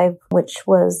 95, which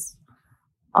was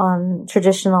on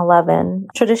Tradition 11.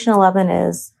 Tradition 11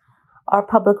 is our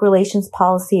public relations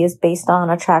policy is based on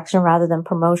attraction rather than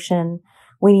promotion.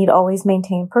 We need always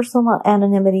maintain personal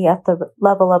anonymity at the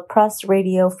level of press,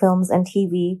 radio, films, and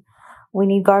TV. We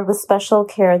need guard with special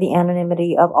care the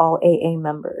anonymity of all AA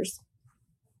members.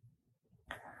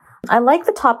 I like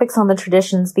the topics on the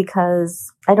traditions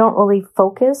because I don't really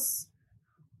focus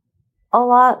a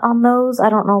lot on those. I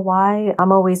don't know why.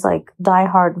 I'm always like die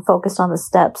hard and focused on the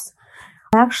steps.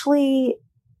 Actually,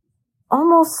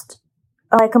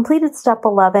 I completed step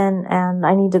 11 and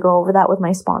I need to go over that with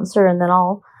my sponsor, and then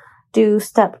I'll do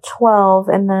step 12.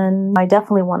 And then I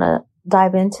definitely want to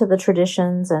dive into the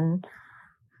traditions and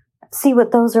see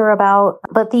what those are about.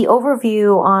 But the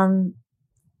overview on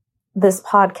this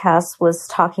podcast was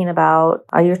talking about,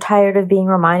 are you tired of being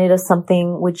reminded of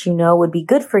something which you know would be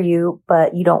good for you,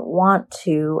 but you don't want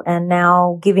to, and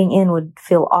now giving in would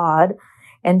feel odd?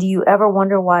 And do you ever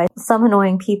wonder why some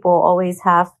annoying people always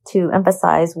have to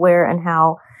emphasize where and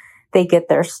how they get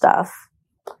their stuff?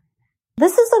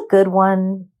 This is a good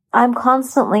one. I'm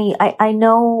constantly, I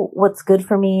know what's good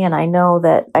for me, and I know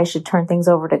that I should turn things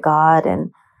over to God,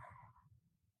 and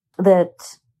that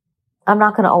I'm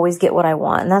not going to always get what I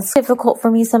want. And that's difficult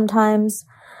for me sometimes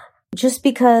just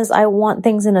because I want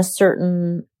things in a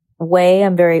certain way.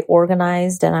 I'm very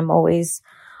organized, and I'm always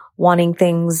wanting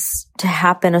things to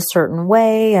happen a certain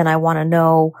way, and I want to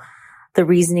know the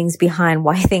reasonings behind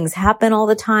why things happen all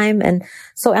the time. And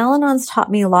so Al-Anon's taught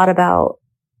me a lot about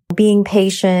being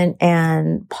patient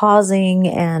and pausing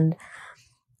and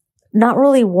not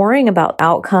really worrying about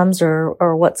outcomes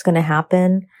or what's going to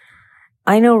happen.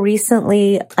 I know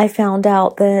recently I found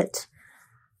out that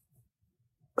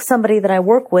somebody that I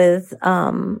work with,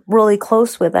 really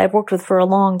close with, I've worked with for a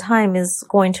long time, is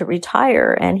going to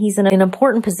retire, and he's in an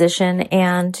important position.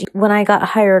 And when I got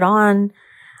hired on,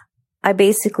 I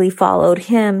basically followed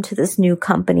him to this new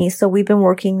company. So we've been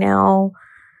working now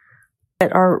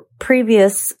at our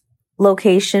previous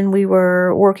location. We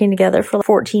were working together for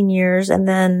 14 years. And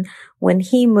then when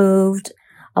he moved,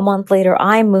 a month later,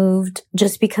 I moved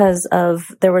just because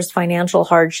there was financial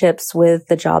hardships with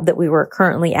the job that we were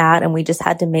currently at, and we just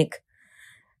had to make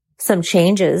some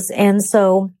changes. And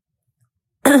so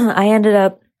I ended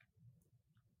up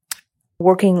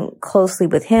working closely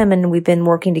with him, and we've been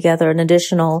working together an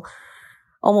additional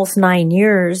almost 9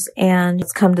 years. And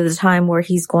it's come to the time where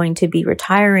he's going to be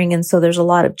retiring. And so there's a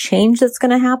lot of change that's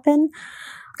going to happen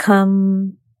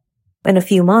come in a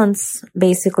few months,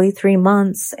 basically 3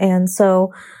 months. And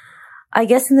so I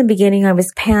guess in the beginning I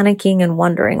was panicking and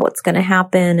wondering what's going to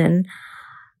happen. And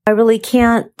I really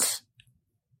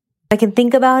I can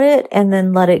think about it and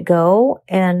then let it go.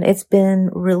 And it's been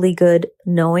really good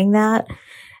knowing that,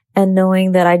 and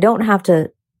knowing that I don't have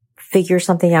to figure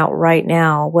something out right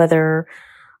now, whether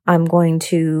I'm going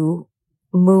to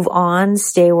move on,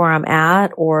 stay where I'm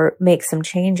at, or make some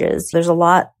changes. There's a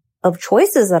lot of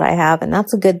choices that I have, and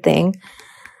that's a good thing.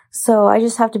 So I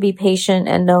just have to be patient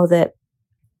and know that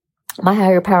my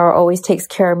higher power always takes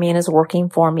care of me and is working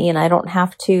for me, and I don't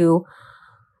have to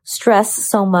stress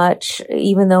so much,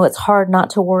 even though it's hard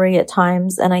not to worry at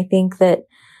times. And I think that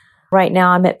right now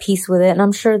I'm at peace with it, and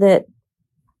I'm sure that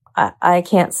I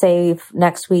can't say if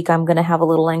next week I'm going to have a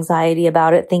little anxiety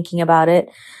about it, thinking about it.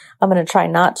 I'm going to try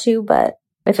not to, but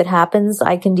if it happens,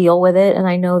 I can deal with it, and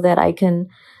I know that I can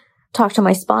talk to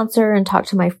my sponsor and talk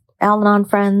to my Al-Anon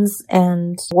friends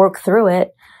and work through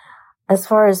it. As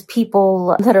far as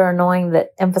people that are annoying that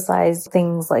emphasize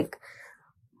things like,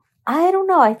 I don't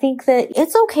know, I think that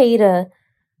it's okay to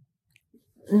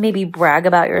maybe brag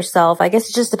about yourself. I guess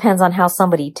it just depends on how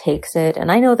somebody takes it.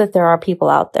 And I know that there are people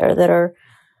out there that are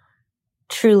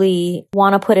truly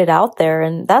want to put it out there,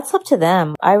 and that's up to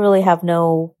them. I really have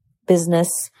no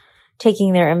business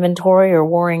taking their inventory or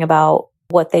worrying about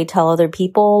what they tell other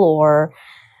people or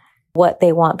what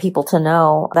they want people to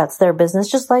know. That's their business,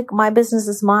 just like my business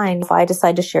is mine. If I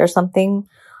decide to share something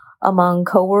among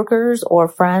coworkers or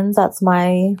friends, that's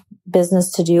my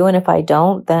business to do. And if I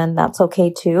don't, then that's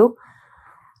okay too.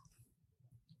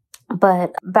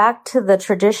 But back to the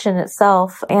tradition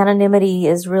itself, anonymity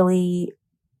is really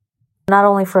not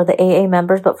only for the AA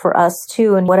members, but for us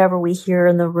too. And whatever we hear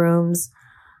in the rooms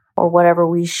or whatever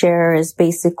we share is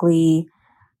basically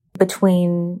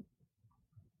between,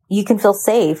 you can feel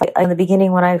safe. In the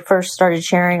beginning, when I first started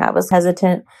sharing, I was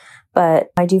hesitant,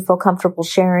 but I do feel comfortable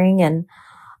sharing, and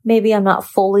maybe I'm not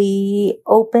fully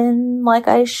open like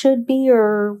I should be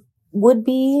or would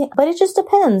be, but it just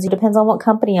depends. It depends on what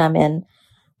company I'm in.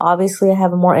 Obviously, I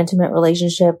have a more intimate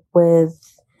relationship with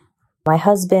my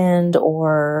husband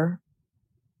or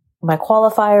my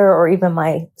qualifier or even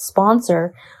my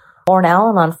sponsor or an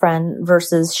Al-Anon friend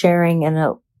versus sharing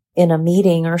in a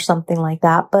meeting or something like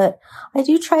that. But I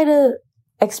do try to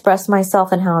express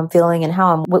myself and how I'm feeling and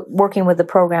how I'm working with the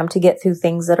program to get through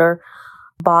things that are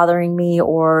bothering me,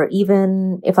 or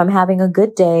even if I'm having a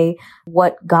good day,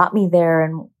 what got me there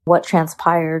and what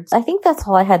transpired. I think that's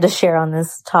all I had to share on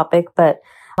this topic, but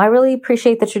I really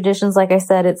appreciate the traditions. Like I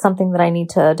said, it's something that I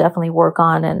need to definitely work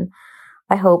on, and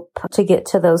I hope to get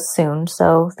to those soon.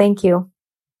 So thank you.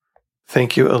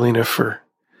 Thank you, Alina, for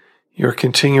your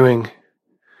continuing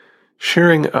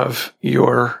sharing of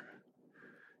your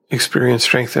experience,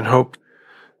 strength, and hope.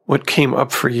 What came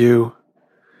up for you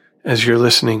as you're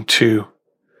listening to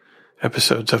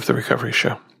episodes of The Recovery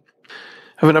Show?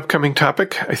 I have an upcoming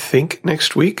topic, I think,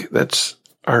 next week. That's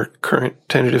our current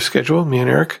tentative schedule, me and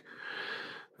Eric.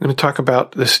 I'm going to talk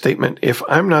about this statement, if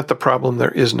I'm not the problem,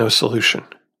 there is no solution.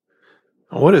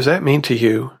 What does that mean to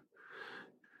you?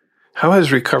 How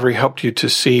has recovery helped you to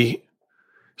see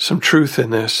some truth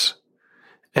in this?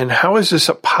 And how is this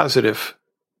a positive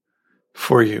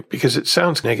for you? Because it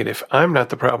sounds negative. I'm not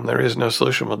the problem, there is no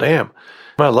solution. Well, damn,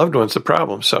 my loved one's the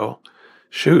problem, so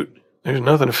shoot, there's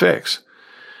nothing to fix.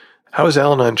 How has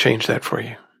Al-Anon changed that for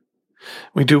you?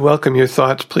 We do welcome your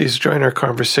thoughts. Please join our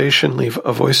conversation. Leave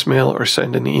a voicemail or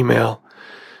send an email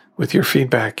with your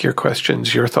feedback, your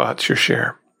questions, your thoughts, your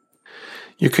share.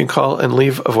 You can call and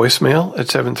leave a voicemail at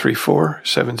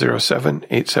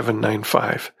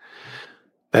 734-707-8795.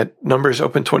 That number is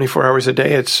open 24 hours a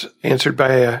day. It's answered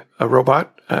by a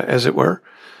robot, as it were.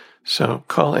 So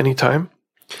call anytime.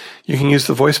 You can use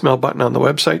the voicemail button on the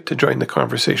website to join the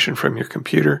conversation from your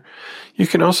computer. You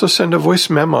can also send a voice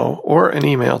memo or an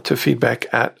email to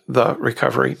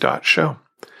feedback@therecovery.show.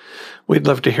 We'd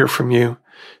love to hear from you.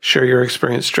 Share your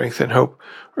experience, strength, and hope,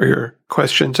 or your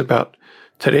questions about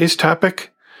today's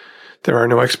topic. There are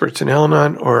no experts in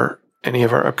Al-Anon, or any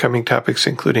of our upcoming topics,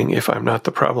 including If I'm Not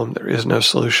the Problem, There Is No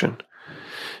Solution.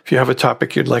 If you have a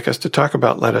topic you'd like us to talk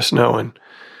about, let us know. And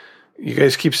you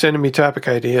guys keep sending me topic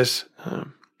ideas.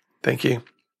 Thank you.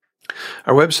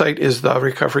 Our website is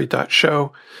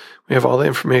therecovery.show. We have all the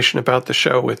information about the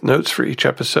show with notes for each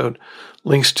episode,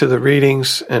 links to the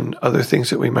readings and other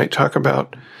things that we might talk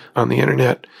about on the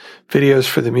internet, videos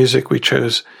for the music we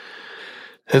chose,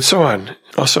 and so on.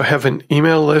 Also have an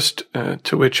email list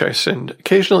to which I send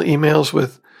occasional emails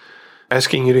with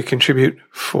asking you to contribute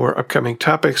for upcoming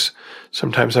topics.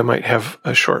 Sometimes I might have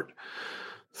a short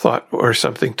thought or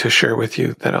something to share with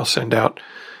you that I'll send out.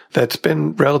 That's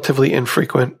been relatively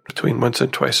infrequent, between once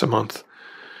and twice a month.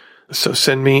 So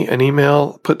send me an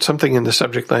email, put something in the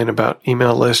subject line about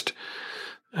email list,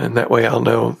 and that way I'll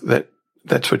know that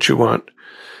that's what you want.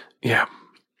 Yeah.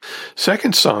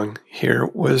 Second song here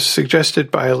was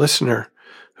suggested by a listener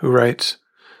who writes,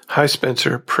 "Hi,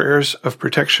 Spencer. Prayers of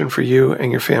protection for you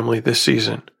and your family this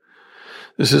season.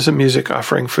 This is a music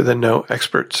offering for the No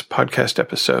Experts podcast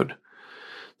episode.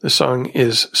 The song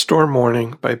is Storm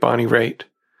Warning by Bonnie Raitt.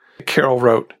 Carol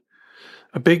wrote,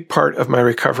 a big part of my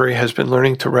recovery has been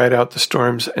learning to ride out the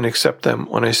storms and accept them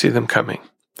when I see them coming.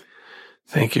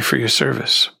 Thank you for your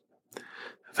service."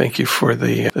 Thank you for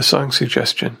the song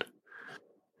suggestion.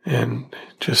 And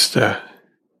just a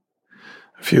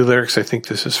few lyrics. I think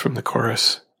this is from the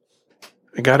chorus.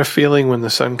 I got a feeling when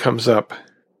the sun comes up,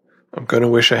 I'm going to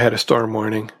wish I had a storm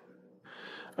warning.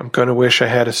 I'm going to wish I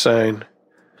had a sign.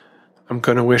 I'm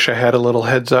going to wish I had a little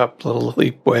heads up, a little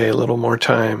leapway, a little more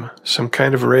time, some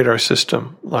kind of radar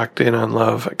system locked in on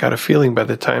love. I got a feeling by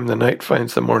the time the night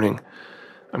finds the morning,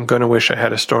 I'm going to wish I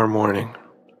had a storm warning.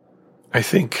 I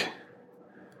think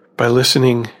by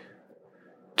listening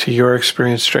to your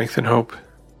experience, strength, and hope,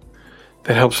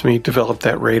 that helps me develop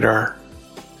that radar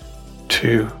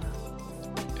to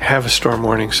have a storm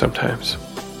warning sometimes.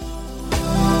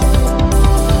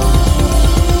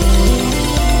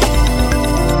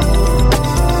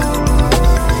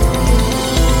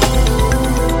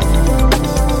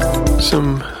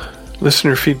 Some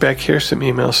listener feedback here, some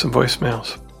emails, some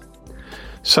voicemails.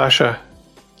 Sasha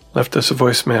left us a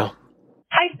voicemail.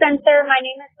 Hi, Spencer. My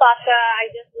name is Sasha.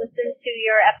 I just listened to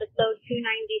your episode 293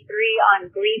 on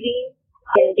grieving.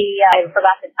 I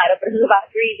forgot the title, but it was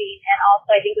about grieving. And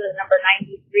also, I think it was number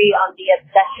 93 on the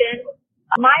obsession.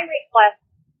 My request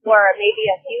for maybe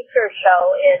a future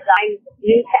show is I'm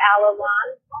new to Al-Anon.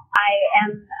 I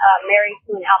am married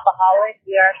to an alcoholic.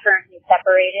 We are currently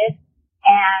separated.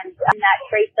 And in that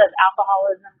trace of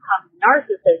alcoholism comes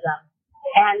narcissism.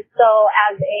 And so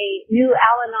as a new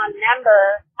Al-Anon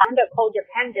member, I'm a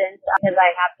codependent because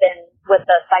I have been with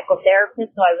a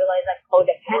psychotherapist, so I realize I'm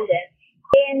codependent.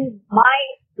 In my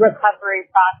recovery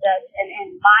process and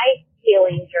in my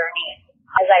healing journey,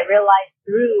 as I realized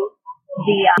through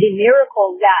the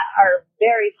miracles that are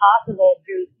very possible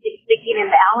through sticking in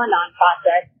the Al-Anon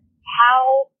process,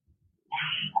 I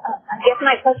guess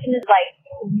my question is like,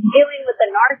 dealing with the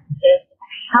narcissist,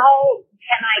 how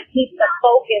can I keep the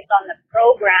focus on the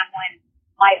program when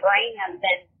my brain has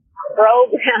been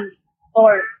programmed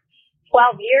for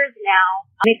 12 years now,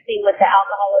 mixing with the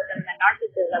alcoholism and the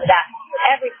narcissism, that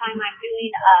every time I'm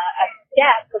doing a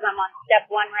step, because I'm on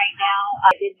step 1 right now,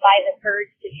 I did buy the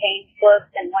Courage to Change books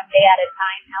and One Day at a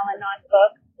Time Al-Anon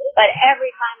book, but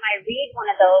every time I read one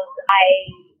of those,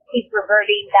 I keep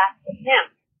reverting back to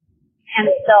him. And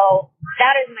so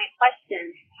that is my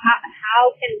question.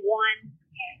 How can one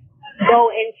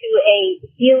go into a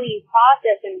healing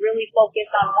process and really focus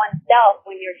on oneself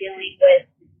when you're dealing with,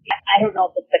 I don't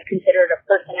know if it's considered a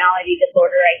personality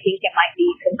disorder. I think it might be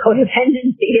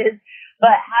codependency is,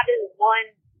 but how does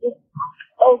one just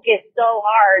focus so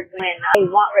hard when I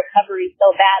want recovery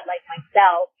so bad like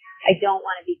myself? I don't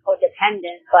want to be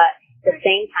codependent, but at the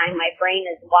same time, my brain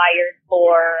is wired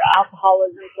for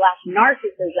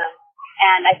alcoholism/narcissism.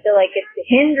 And I feel like it's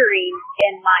hindering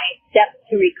in my steps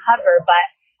to recover, but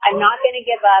I'm not going to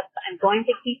give up. I'm going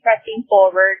to keep pressing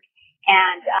forward.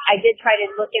 And I did try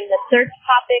to look in the search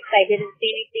topics. I didn't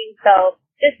see anything. So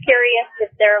just curious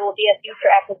if there will be a future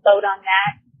episode on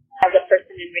that as a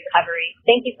person in recovery.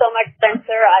 Thank you so much,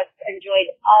 Spencer. I've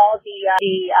enjoyed all the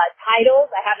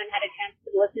titles. I haven't had a chance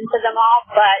to listen to them all,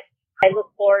 but I look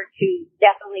forward to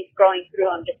definitely scrolling through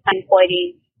them, just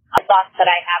pinpointing thoughts that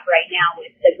I have right now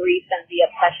with the grief and the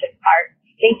obsession part.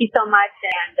 Thank you so much,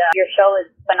 and your show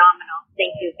is phenomenal.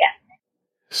 Thank you again.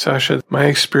 Sasha, my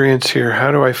experience here,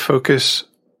 how do I focus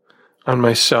on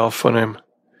myself when I'm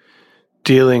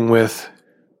dealing with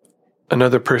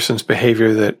another person's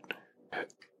behavior that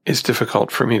is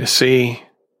difficult for me to see,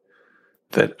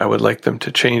 that I would like them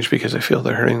to change because I feel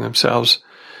they're hurting themselves?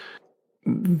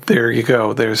 There you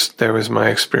go. There was my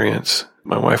experience.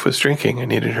 My wife was drinking. I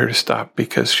needed her to stop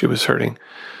because she was hurting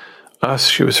us.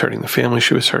 She was hurting the family.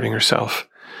 She was hurting herself.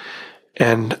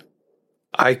 And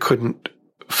I couldn't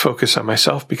focus on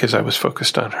myself because I was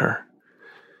focused on her.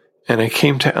 And I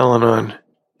came to Al-Anon,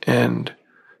 and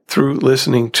through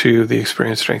listening to the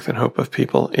experience, strength, and hope of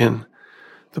people in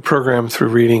the program, through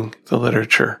reading the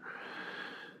literature,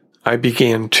 I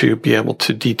began to be able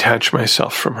to detach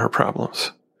myself from her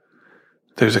problems.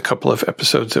 There's a couple of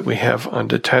episodes that we have on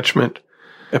detachment.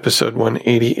 Episode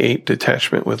 188,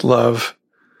 Detachment with Love.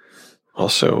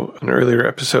 Also, an earlier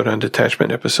episode on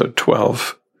detachment, episode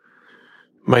 12,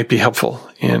 might be helpful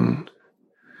in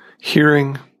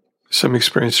hearing some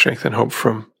experience, strength, and hope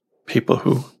from people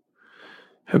who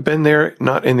have been there,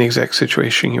 not in the exact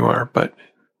situation you are, but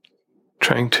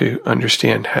trying to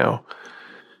understand how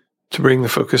to bring the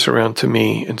focus around to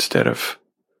me instead of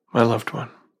my loved one.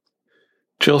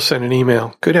 Jill sent an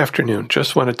email. Good afternoon.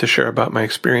 Just wanted to share about my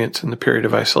experience in the period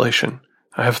of isolation.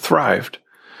 I have thrived.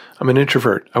 I'm an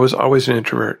introvert. I was always an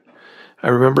introvert. I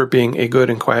remember being a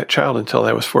good and quiet child until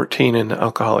I was 14 in an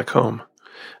alcoholic home.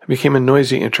 I became a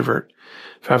noisy introvert.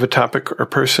 If I have a topic or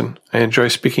person I enjoy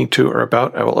speaking to or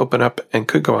about, I will open up and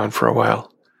could go on for a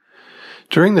while.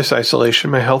 During this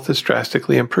isolation, my health has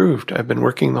drastically improved. I've been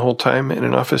working the whole time in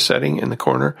an office setting in the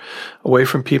corner, away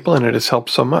from people, and it has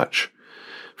helped so much.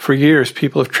 For years,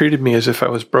 people have treated me as if I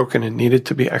was broken and needed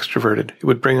to be extroverted. It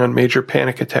would bring on major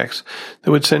panic attacks that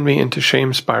would send me into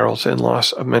shame spirals and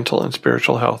loss of mental and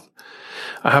spiritual health.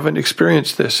 I haven't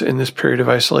experienced this in this period of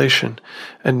isolation,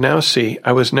 and now see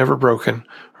I was never broken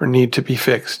or need to be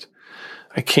fixed.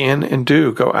 I can and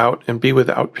do go out and be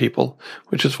without people,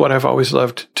 which is what I've always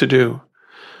loved to do.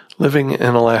 Living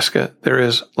in Alaska, there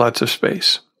is lots of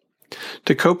space.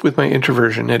 To cope with my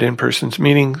introversion at in-person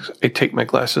meetings, I take my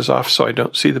glasses off so I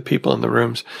don't see the people in the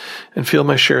rooms and feel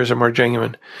my shares are more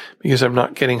genuine because I'm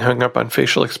not getting hung up on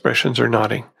facial expressions or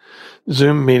nodding.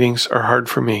 Zoom meetings are hard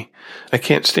for me. I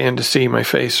can't stand to see my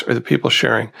face or the people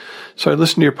sharing, so I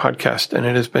listen to your podcast, and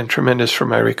it has been tremendous for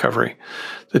my recovery.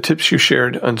 The tips you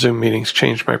shared on Zoom meetings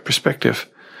changed my perspective.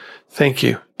 Thank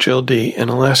you, Jill D. in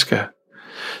Alaska.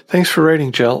 Thanks for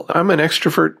writing, Jill. I'm an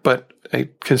extrovert, but I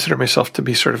consider myself to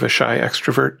be sort of a shy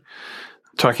extrovert.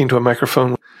 Talking to a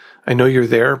microphone, I know you're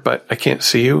there, but I can't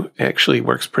see you. It actually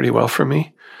works pretty well for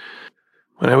me.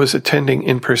 when I was attending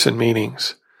in-person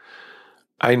meetings,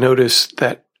 I noticed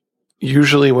that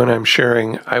usually when I'm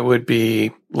sharing, I would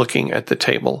be looking at the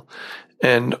table.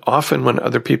 And often when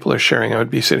other people are sharing, I would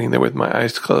be sitting there with my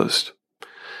eyes closed.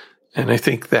 And I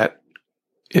think that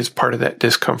is part of that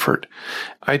discomfort.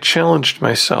 I challenged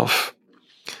myself,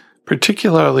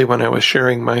 particularly when I was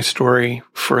sharing my story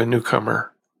for a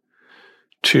newcomer,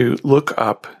 to look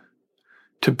up,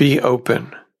 to be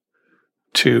open,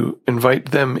 to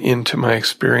invite them into my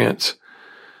experience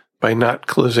by not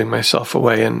closing myself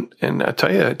away. And I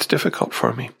tell you, it's difficult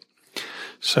for me.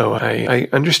 So I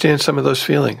understand some of those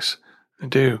feelings. I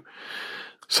do.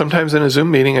 Sometimes in a Zoom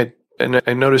meeting,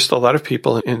 I noticed a lot of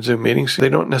people in Zoom meetings, they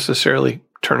don't necessarily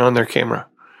turn on their camera.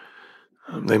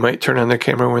 They might turn on their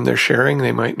camera when they're sharing,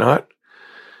 they might not.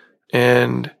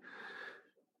 And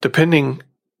depending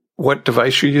what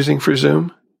device you're using for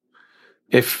Zoom,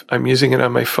 if I'm using it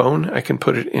on my phone, I can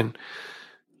put it in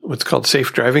what's called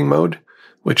safe driving mode,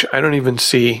 which I don't even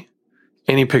see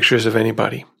any pictures of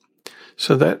anybody.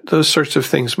 So that those sorts of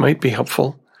things might be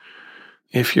helpful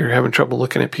if you're having trouble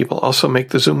looking at people. Also make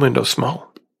the Zoom window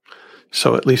small,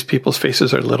 so at least people's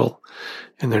faces are little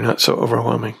and they're not so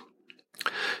overwhelming.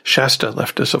 Shasta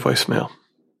left us a voicemail.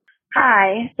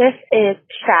 Hi, this is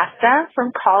Shasta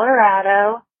from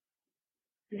Colorado.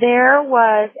 There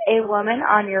was a woman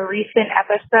on your recent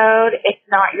episode, It's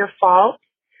Not Your Fault,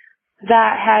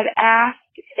 that had asked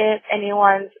if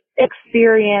anyone's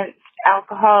experienced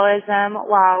alcoholism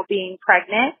while being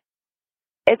pregnant.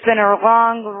 It's been a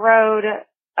long road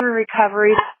through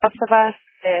recovery for both of us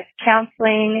with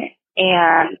counseling,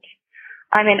 and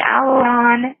I'm in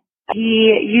Al-Anon.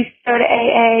 He used to go to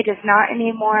AA, does not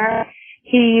anymore.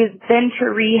 He's been to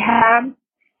rehab,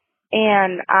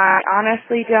 and I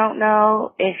honestly don't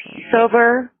know if he's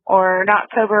sober or not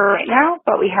sober right now,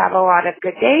 but we have a lot of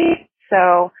good days,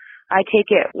 so I take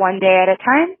it one day at a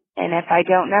time, and if I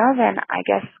don't know, then I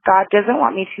guess God doesn't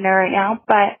want me to know right now.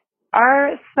 But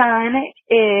our son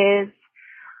is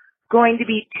going to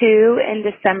be 2 in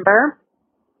December.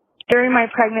 During my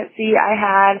pregnancy, I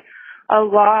had a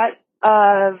lot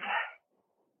of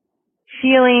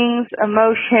feelings,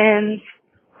 emotions,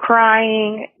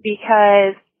 crying,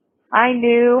 because I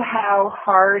knew how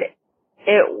hard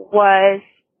it was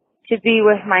to be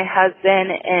with my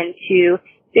husband and to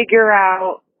figure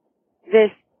out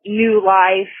this new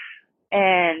life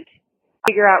and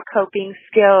figure out coping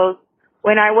skills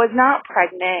when I was not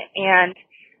pregnant. And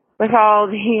with all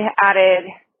the added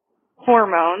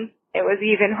hormones, it was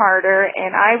even harder.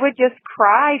 And I would just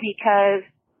cry because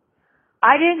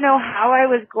I didn't know how I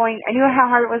knew how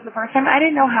hard it was the first time. I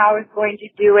didn't know how I was going to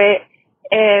do it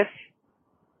if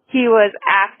he was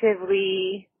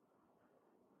actively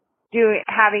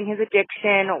having his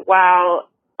addiction while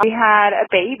we had a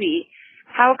baby.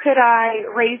 How could I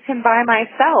raise him by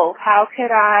myself? How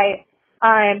could I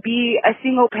be a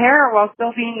single parent while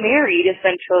still being married,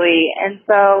 essentially? And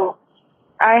so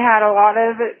I had a lot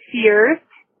of fears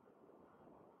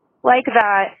like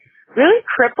that, really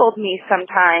crippled me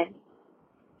sometimes.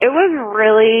 It was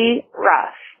really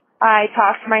rough. I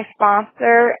talked to my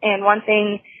sponsor, and one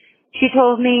thing she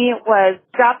told me was,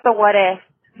 stop the what if.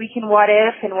 We can what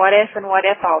if and what if and what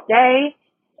if all day.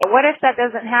 And what if that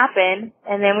doesn't happen,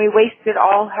 and then we wasted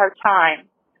all our time?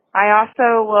 I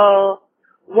also will,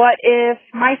 what if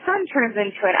my son turns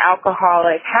into an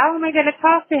alcoholic? How am I going to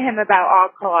talk to him about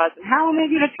alcoholism? How am I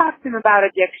going to talk to him about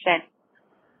addiction?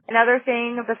 Another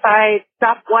thing besides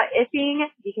stop what-ifing,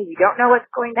 because you don't know what's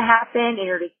going to happen and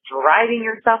you're just driving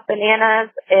yourself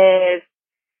bananas, is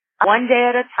one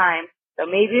day at a time. So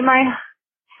maybe my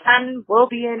son will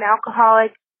be an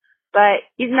alcoholic, but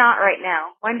he's not right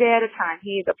now. One day at a time.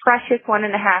 He's a precious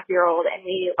 1.5-year-old, and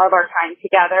we love our time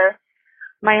together.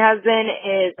 My husband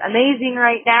is amazing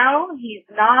right now. He's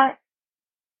not,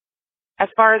 as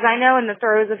far as I know, in the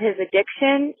throes of his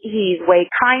addiction. He's way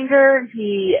kinder.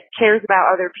 He cares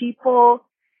about other people,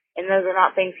 and those are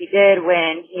not things he did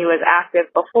when he was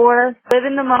active before. Live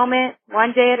in the moment,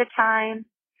 one day at a time.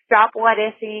 Stop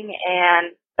what-ifing,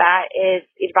 and that is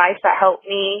advice that helped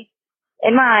me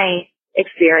in my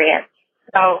experience.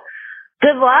 So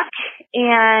good luck,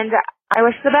 and I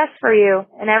wish the best for you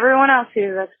and everyone else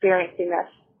who's experiencing this.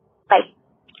 Bye.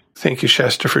 Thank you,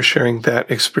 Shasta, for sharing that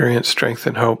experience, strength,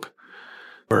 and hope.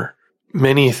 For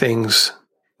many things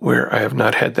where I have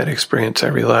not had that experience, I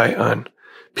rely on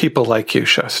people like you,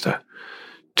 Shasta,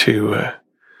 to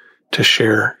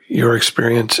share your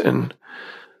experience, and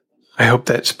I hope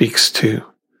that speaks to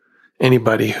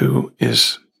anybody who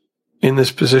is in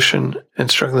this position and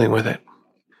struggling with it.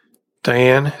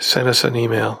 Diane sent us an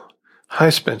email. Hi,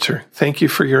 Spencer. Thank you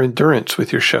for your endurance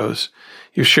with your shows.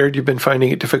 You've shared you've been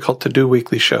finding it difficult to do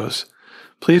weekly shows.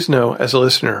 Please know, as a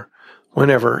listener,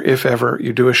 whenever, if ever,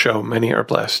 you do a show, many are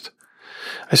blessed.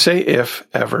 I say if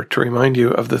ever to remind you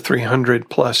of the 300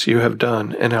 plus you have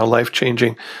done and how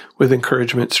life-changing with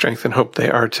encouragement, strength, and hope they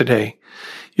are today.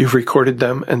 You've recorded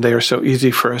them, and they are so easy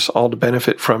for us all to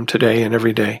benefit from today and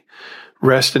every day.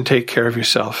 Rest and take care of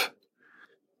yourself.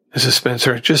 Mrs.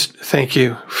 Spencer, just thank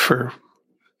you for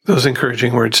those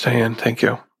encouraging words, Diane. Thank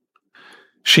you.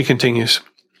 She continues,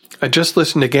 I just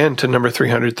listened again to number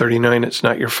 339, It's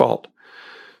Not Your Fault.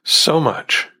 So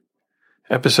much.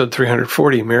 Episode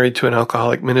 340, Married to an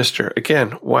Alcoholic Minister.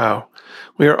 Again, wow.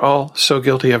 We are all so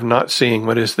guilty of not seeing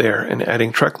what is there and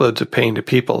adding truckloads of pain to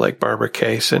people like Barbara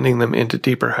Kay, sending them into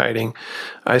deeper hiding,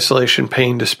 isolation,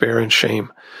 pain, despair, and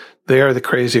shame. They are the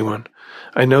crazy one.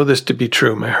 I know this to be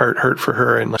true. My heart hurt for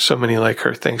her and so many like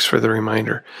her. Thanks for the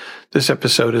reminder. This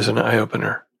episode is an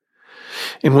eye-opener.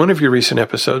 In one of your recent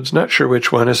episodes, not sure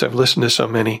which one as I've listened to so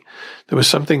many, there was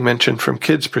something mentioned from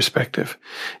kids' perspective.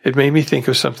 It made me think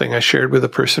of something I shared with a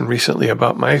person recently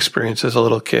about my experience as a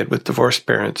little kid with divorced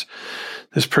parents.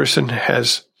 This person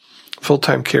has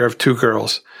full-time care of 2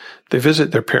 girls. They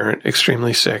visit their parent,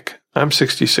 extremely sick. I'm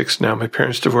 66 now. My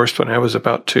parents divorced when I was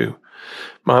about 2.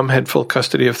 Mom had full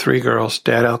custody of 3 girls,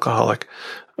 dad alcoholic,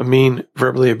 a mean,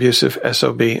 verbally abusive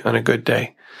SOB on a good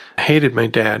day. I hated my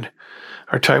dad.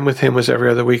 Our time with him was every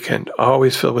other weekend,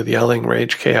 always filled with yelling,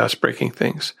 rage, chaos, breaking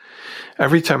things.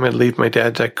 Every time I'd leave my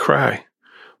dad's, I'd cry.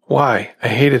 Why? I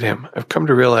hated him. I've come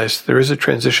to realize there is a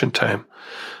transition time,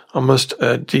 almost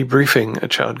a debriefing a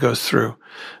child goes through.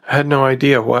 I had no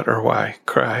idea what or why.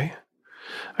 Cry?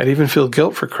 I'd even feel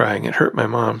guilt for crying. It hurt my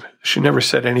mom. She never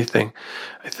said anything.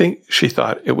 I think she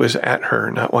thought it was at her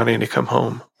not wanting to come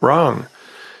home. Wrong.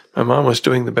 My mom was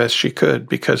doing the best she could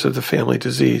because of the family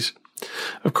disease.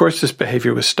 Of course, this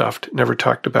behavior was stuffed, never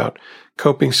talked about.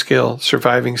 Coping skill,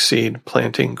 surviving seed,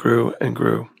 planting grew and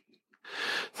grew.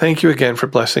 Thank you again for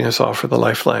blessing us all for the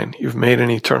lifeline. You've made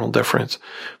an eternal difference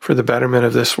for the betterment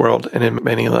of this world and in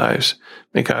many lives.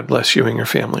 May God bless you and your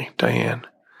family. Diane.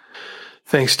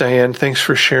 Thanks, Diane. Thanks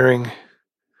for sharing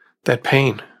that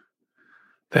pain,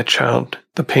 that child,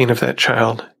 the pain of that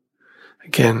child.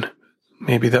 Again,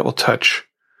 maybe that will touch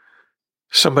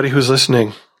somebody who's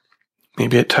listening.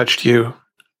 Maybe it touched you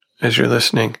as you're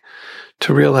listening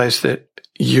to realize that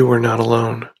you were not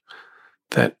alone,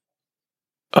 that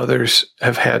others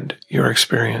have had your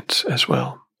experience as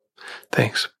well.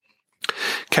 Thanks.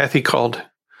 Kathy called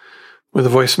with a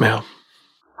voicemail.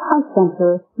 Hi,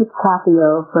 Spencer. It's Kathy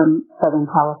O from Southern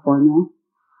California.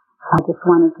 I just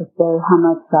wanted to say how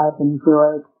much I've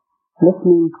enjoyed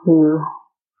listening to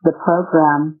the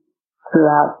program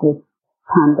throughout this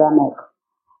pandemic.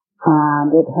 And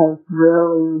it has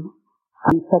really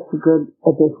been such a good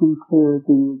addition to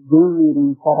the Zoom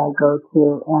meetings that I go to.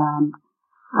 And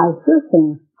I hear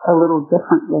things a little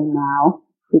differently now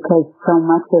because so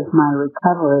much of my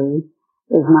recovery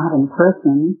is not in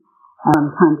person.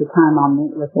 From time to time I'll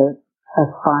meet with a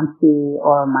sponsee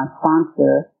or my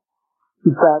sponsor,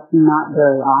 but not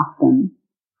very often.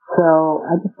 So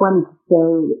I just wanted to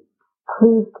say,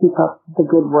 please keep up the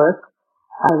good work.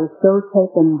 I was so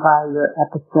taken by your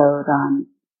episode on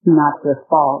Not Your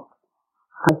Fault.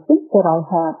 I think that I've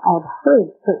heard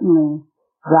certainly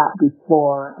that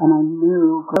before, and I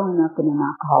knew growing up in an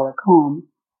alcoholic home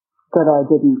that I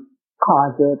didn't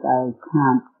cause it, I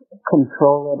can't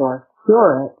control it or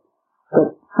cure it,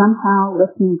 but somehow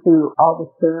listening to all the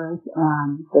shares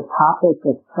and the topic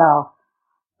itself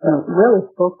really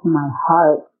spoke to my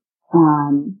heart,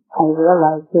 and I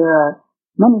realized there are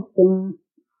many things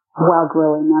while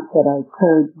growing up that I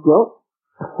carried guilt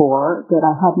for that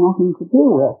I had nothing to do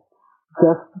with,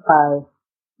 just by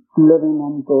living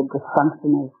in the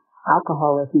dysfunction of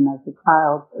alcoholism as a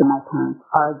child. When my parents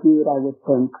argued, I would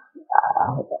think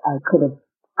I could have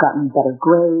gotten better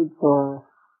grades or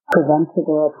prevented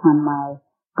it. When my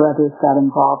brothers got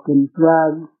involved in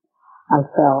drugs, I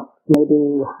felt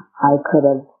maybe I could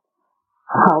have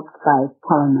helped by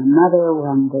telling my mother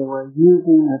when they were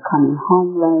using or coming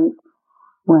home late.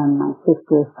 When my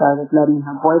sister started letting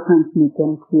her boyfriend sneak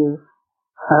into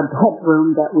her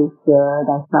bedroom that we shared,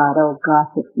 I thought, oh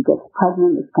gosh, if she gets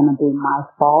pregnant, it's going to be my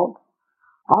fault.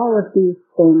 All of these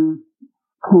things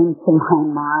came to my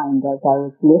mind as I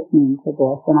was listening to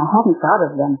this, and I hadn't thought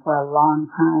of them for a long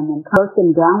time, and wrote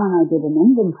them down when I did an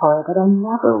inventory, but I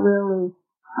never really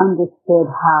understood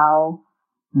how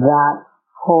that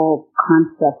whole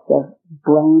concept of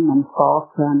blame and fault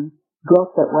and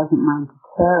guilt that wasn't mine to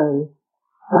carry,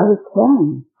 I was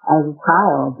carrying as a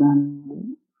child,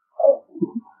 and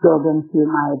spilled into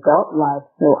my adult life.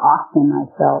 So often I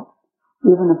felt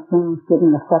even if things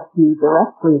didn't affect me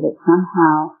directly, that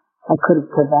somehow I could have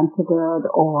prevented it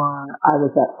or I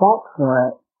was at fault for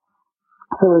it.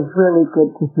 So it was really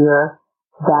good to hear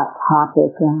that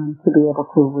topic and to be able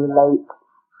to relate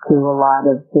to a lot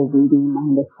of the reading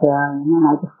and the sharing. And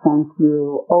I just thank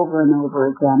you over and over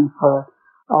again for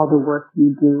all the work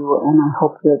you do, and I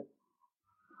hope that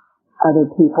other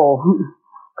people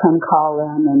can call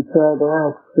in and share their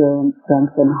experience,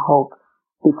 strength, and hope,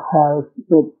 because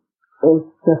it is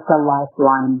just a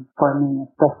lifeline for me,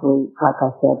 especially, like I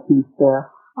said, since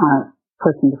there aren't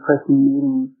person-to-person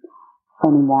meetings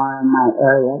anymore in my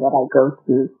area that I go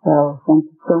to. So thank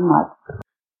you so much.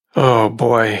 Oh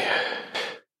boy,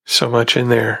 so much in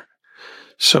there.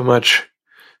 So much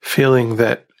feeling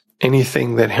that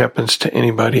anything that happens to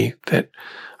anybody that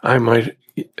I might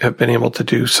have been able to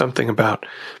do something about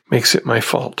makes it my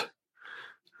fault.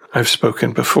 I've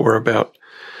spoken before about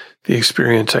the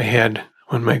experience I had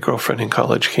when my girlfriend in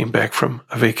college came back from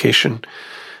a vacation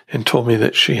and told me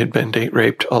that she had been date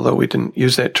raped, although we didn't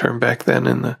use that term back then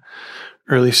in the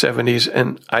early 70s,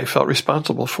 and I felt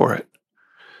responsible for it.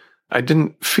 I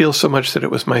didn't feel so much that it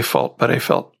was my fault, but I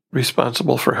felt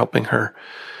responsible for helping her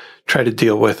try to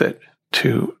deal with it,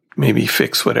 to maybe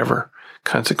fix whatever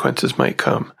consequences might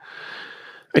come.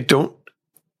 I don't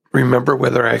remember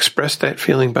whether I expressed that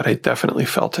feeling, but I definitely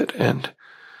felt it, and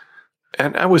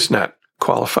I was not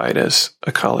qualified as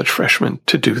a college freshman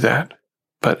to do that,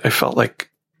 but I felt like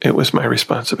it was my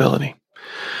responsibility.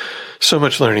 So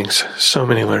much learnings, so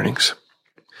many learnings.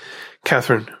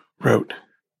 Catherine wrote,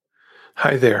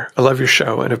 "Hi there. I love your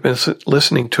show and have been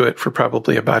listening to it for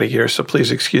probably about a year, so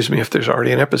please excuse me if there's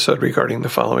already an episode regarding the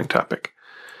following topic.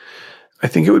 I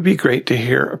think it would be great to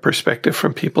hear a perspective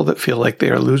from people that feel like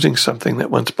they are losing something that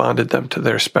once bonded them to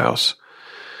their spouse.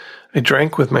 I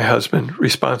drank with my husband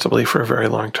responsibly for a very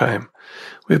long time.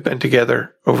 We've been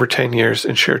together over 10 years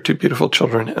and share 2 beautiful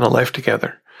children and a life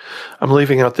together. I'm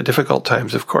leaving out the difficult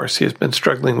times, of course. He has been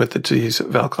struggling with the disease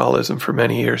of alcoholism for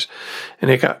many years, and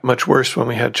it got much worse when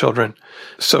we had children.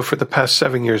 So for the past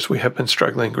 7 years, we have been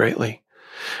struggling greatly.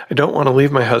 I don't want to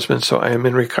leave my husband, so I am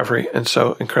in recovery and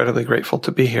so incredibly grateful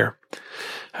to be here.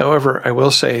 However, I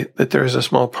will say that there is a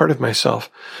small part of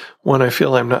myself, one I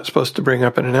feel I'm not supposed to bring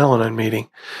up in an Al-Anon meeting,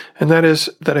 and that is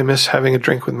that I miss having a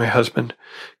drink with my husband,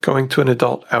 going to an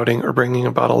adult outing or bringing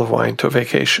a bottle of wine to a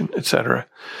vacation, etc.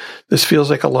 This feels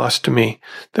like a loss to me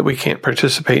that we can't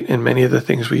participate in many of the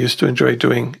things we used to enjoy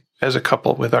doing as a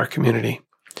couple with our community.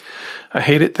 I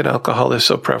hate it that alcohol is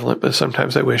so prevalent, but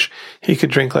sometimes I wish he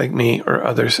could drink like me or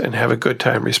others and have a good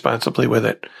time responsibly with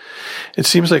it. It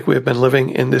seems like we have been living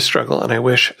in this struggle, and I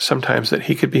wish sometimes that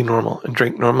he could be normal and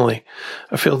drink normally.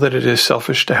 I feel that it is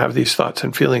selfish to have these thoughts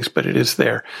and feelings, but it is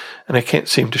there, and I can't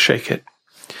seem to shake it.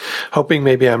 Hoping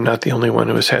maybe I'm not the only one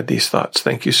who has had these thoughts.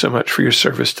 Thank you so much for your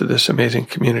service to this amazing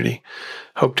community.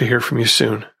 Hope to hear from you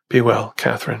soon. Be well,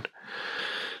 Catherine."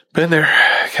 Been there,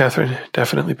 Catherine.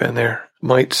 Definitely been there.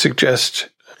 Might suggest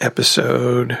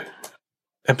episode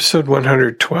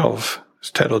 112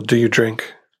 is titled "Do You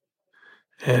Drink?"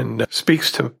 and speaks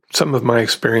to some of my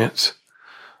experience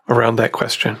around that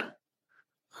question.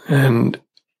 And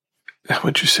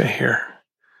what'd you say here?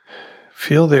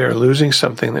 Feel they are losing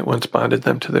something that once bonded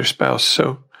them to their spouse.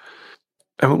 So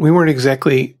we weren't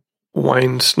exactly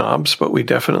wine snobs, but we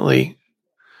definitely,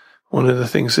 one of the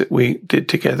things that we did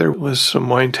together was some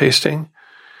wine tasting.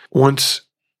 Once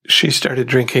she started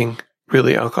drinking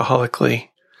really alcoholically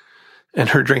and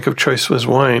her drink of choice was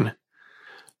wine,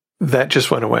 that just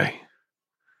went away.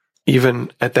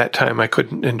 Even at that time, I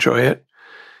couldn't enjoy it.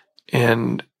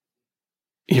 And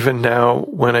even now,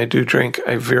 when I do drink,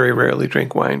 I very rarely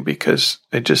drink wine because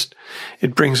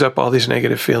it brings up all these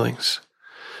negative feelings.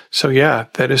 So yeah,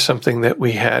 that is something that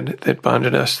we had that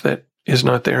bonded us that is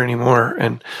not there anymore,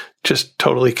 and just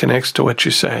totally connects to what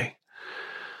you say.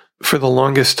 For the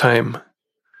longest time,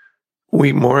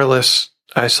 we more or less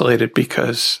isolated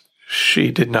because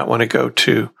she did not want to go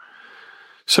to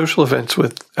social events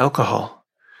with alcohol.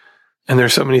 And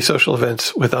there's so many social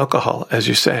events with alcohol, as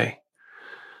you say.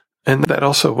 And that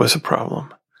also was a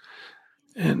problem.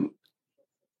 And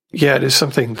yeah, it is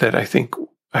something that I think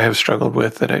I have struggled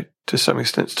with, that I, to some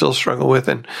extent, still struggle with.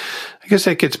 And I guess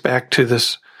that gets back to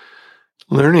this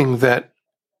learning that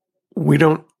we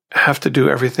don't have to do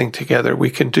everything together. We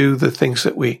can do the things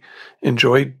that we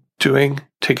enjoy doing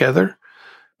together.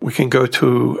 We can go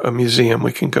to a museum.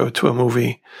 We can go to a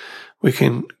movie. We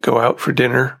can go out for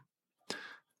dinner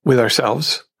with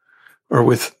ourselves or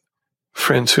with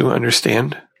friends who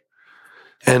understand.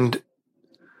 And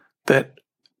that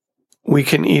we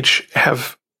can each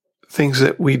have things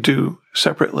that we do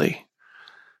separately.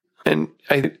 And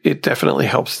it definitely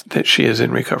helps that she is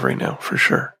in recovery now, for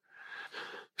sure.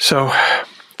 So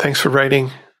thanks for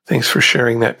writing. Thanks for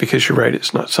sharing that, because you're right.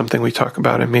 It's not something we talk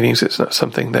about in meetings. It's not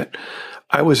something that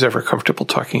I was ever comfortable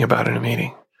talking about in a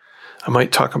meeting. I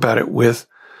might talk about it with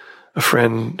a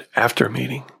friend after a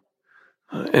meeting.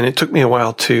 And it took me a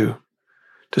while to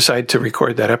decide to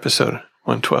record that episode,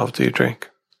 112, Do You Drink?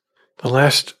 The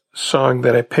last song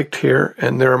that I picked here,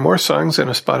 and there are more songs in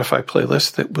a Spotify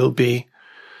playlist that will be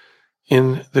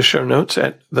in the show notes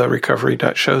at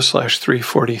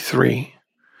therecovery.show/343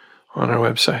 on our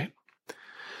website.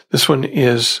 This one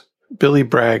is Billy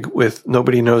Bragg with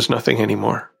Nobody Knows Nothing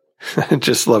Anymore. I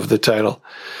just love the title.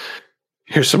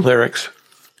 Here's some lyrics.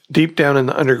 Deep down in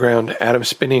the underground, atoms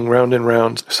spinning round and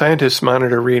round, scientists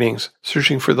monitor readings,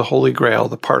 searching for the holy grail,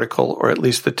 the particle, or at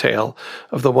least the tale,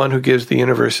 of the one who gives the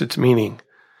universe its meaning.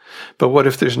 But what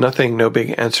if there's nothing, no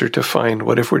big answer to find?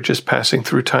 What if we're just passing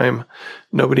through time?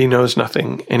 Nobody knows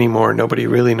nothing anymore. Nobody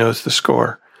really knows the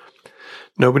score.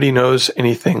 Nobody knows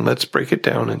anything. Let's break it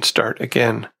down and start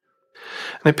again.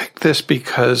 And I picked this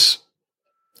because,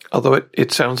 although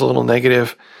it sounds a little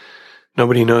negative,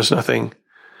 nobody knows nothing,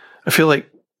 I feel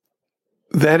like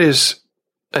that is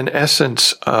an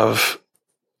essence of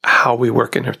how we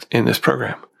work in this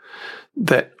program.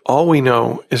 That all we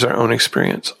know is our own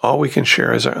experience. All we can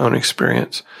share is our own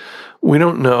experience. We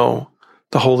don't know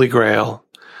the Holy Grail,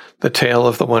 the tale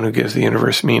of the one who gives the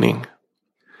universe meaning.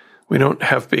 We don't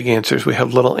have big answers. We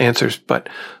have little answers, but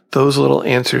those little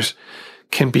answers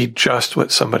can be just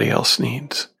what somebody else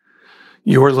needs.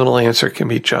 Your little answer can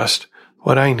be just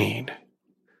what I need.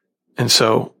 And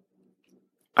so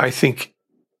I think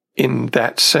in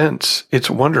that sense, it's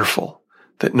wonderful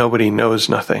that nobody knows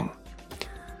nothing,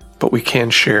 but we can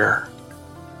share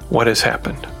what has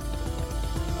happened.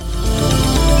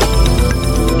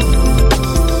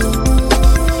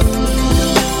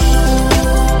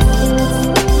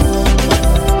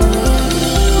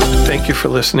 Thank you for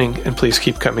listening, and please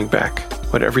keep coming back.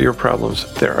 Whatever your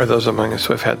problems, there are those among us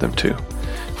who have had them too.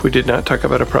 If we did not talk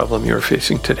about a problem you are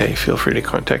facing today, feel free to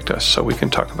contact us so we can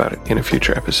talk about it in a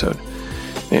future episode.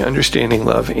 May understanding,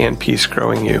 love, and peace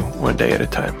grow in you one day at a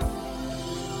time.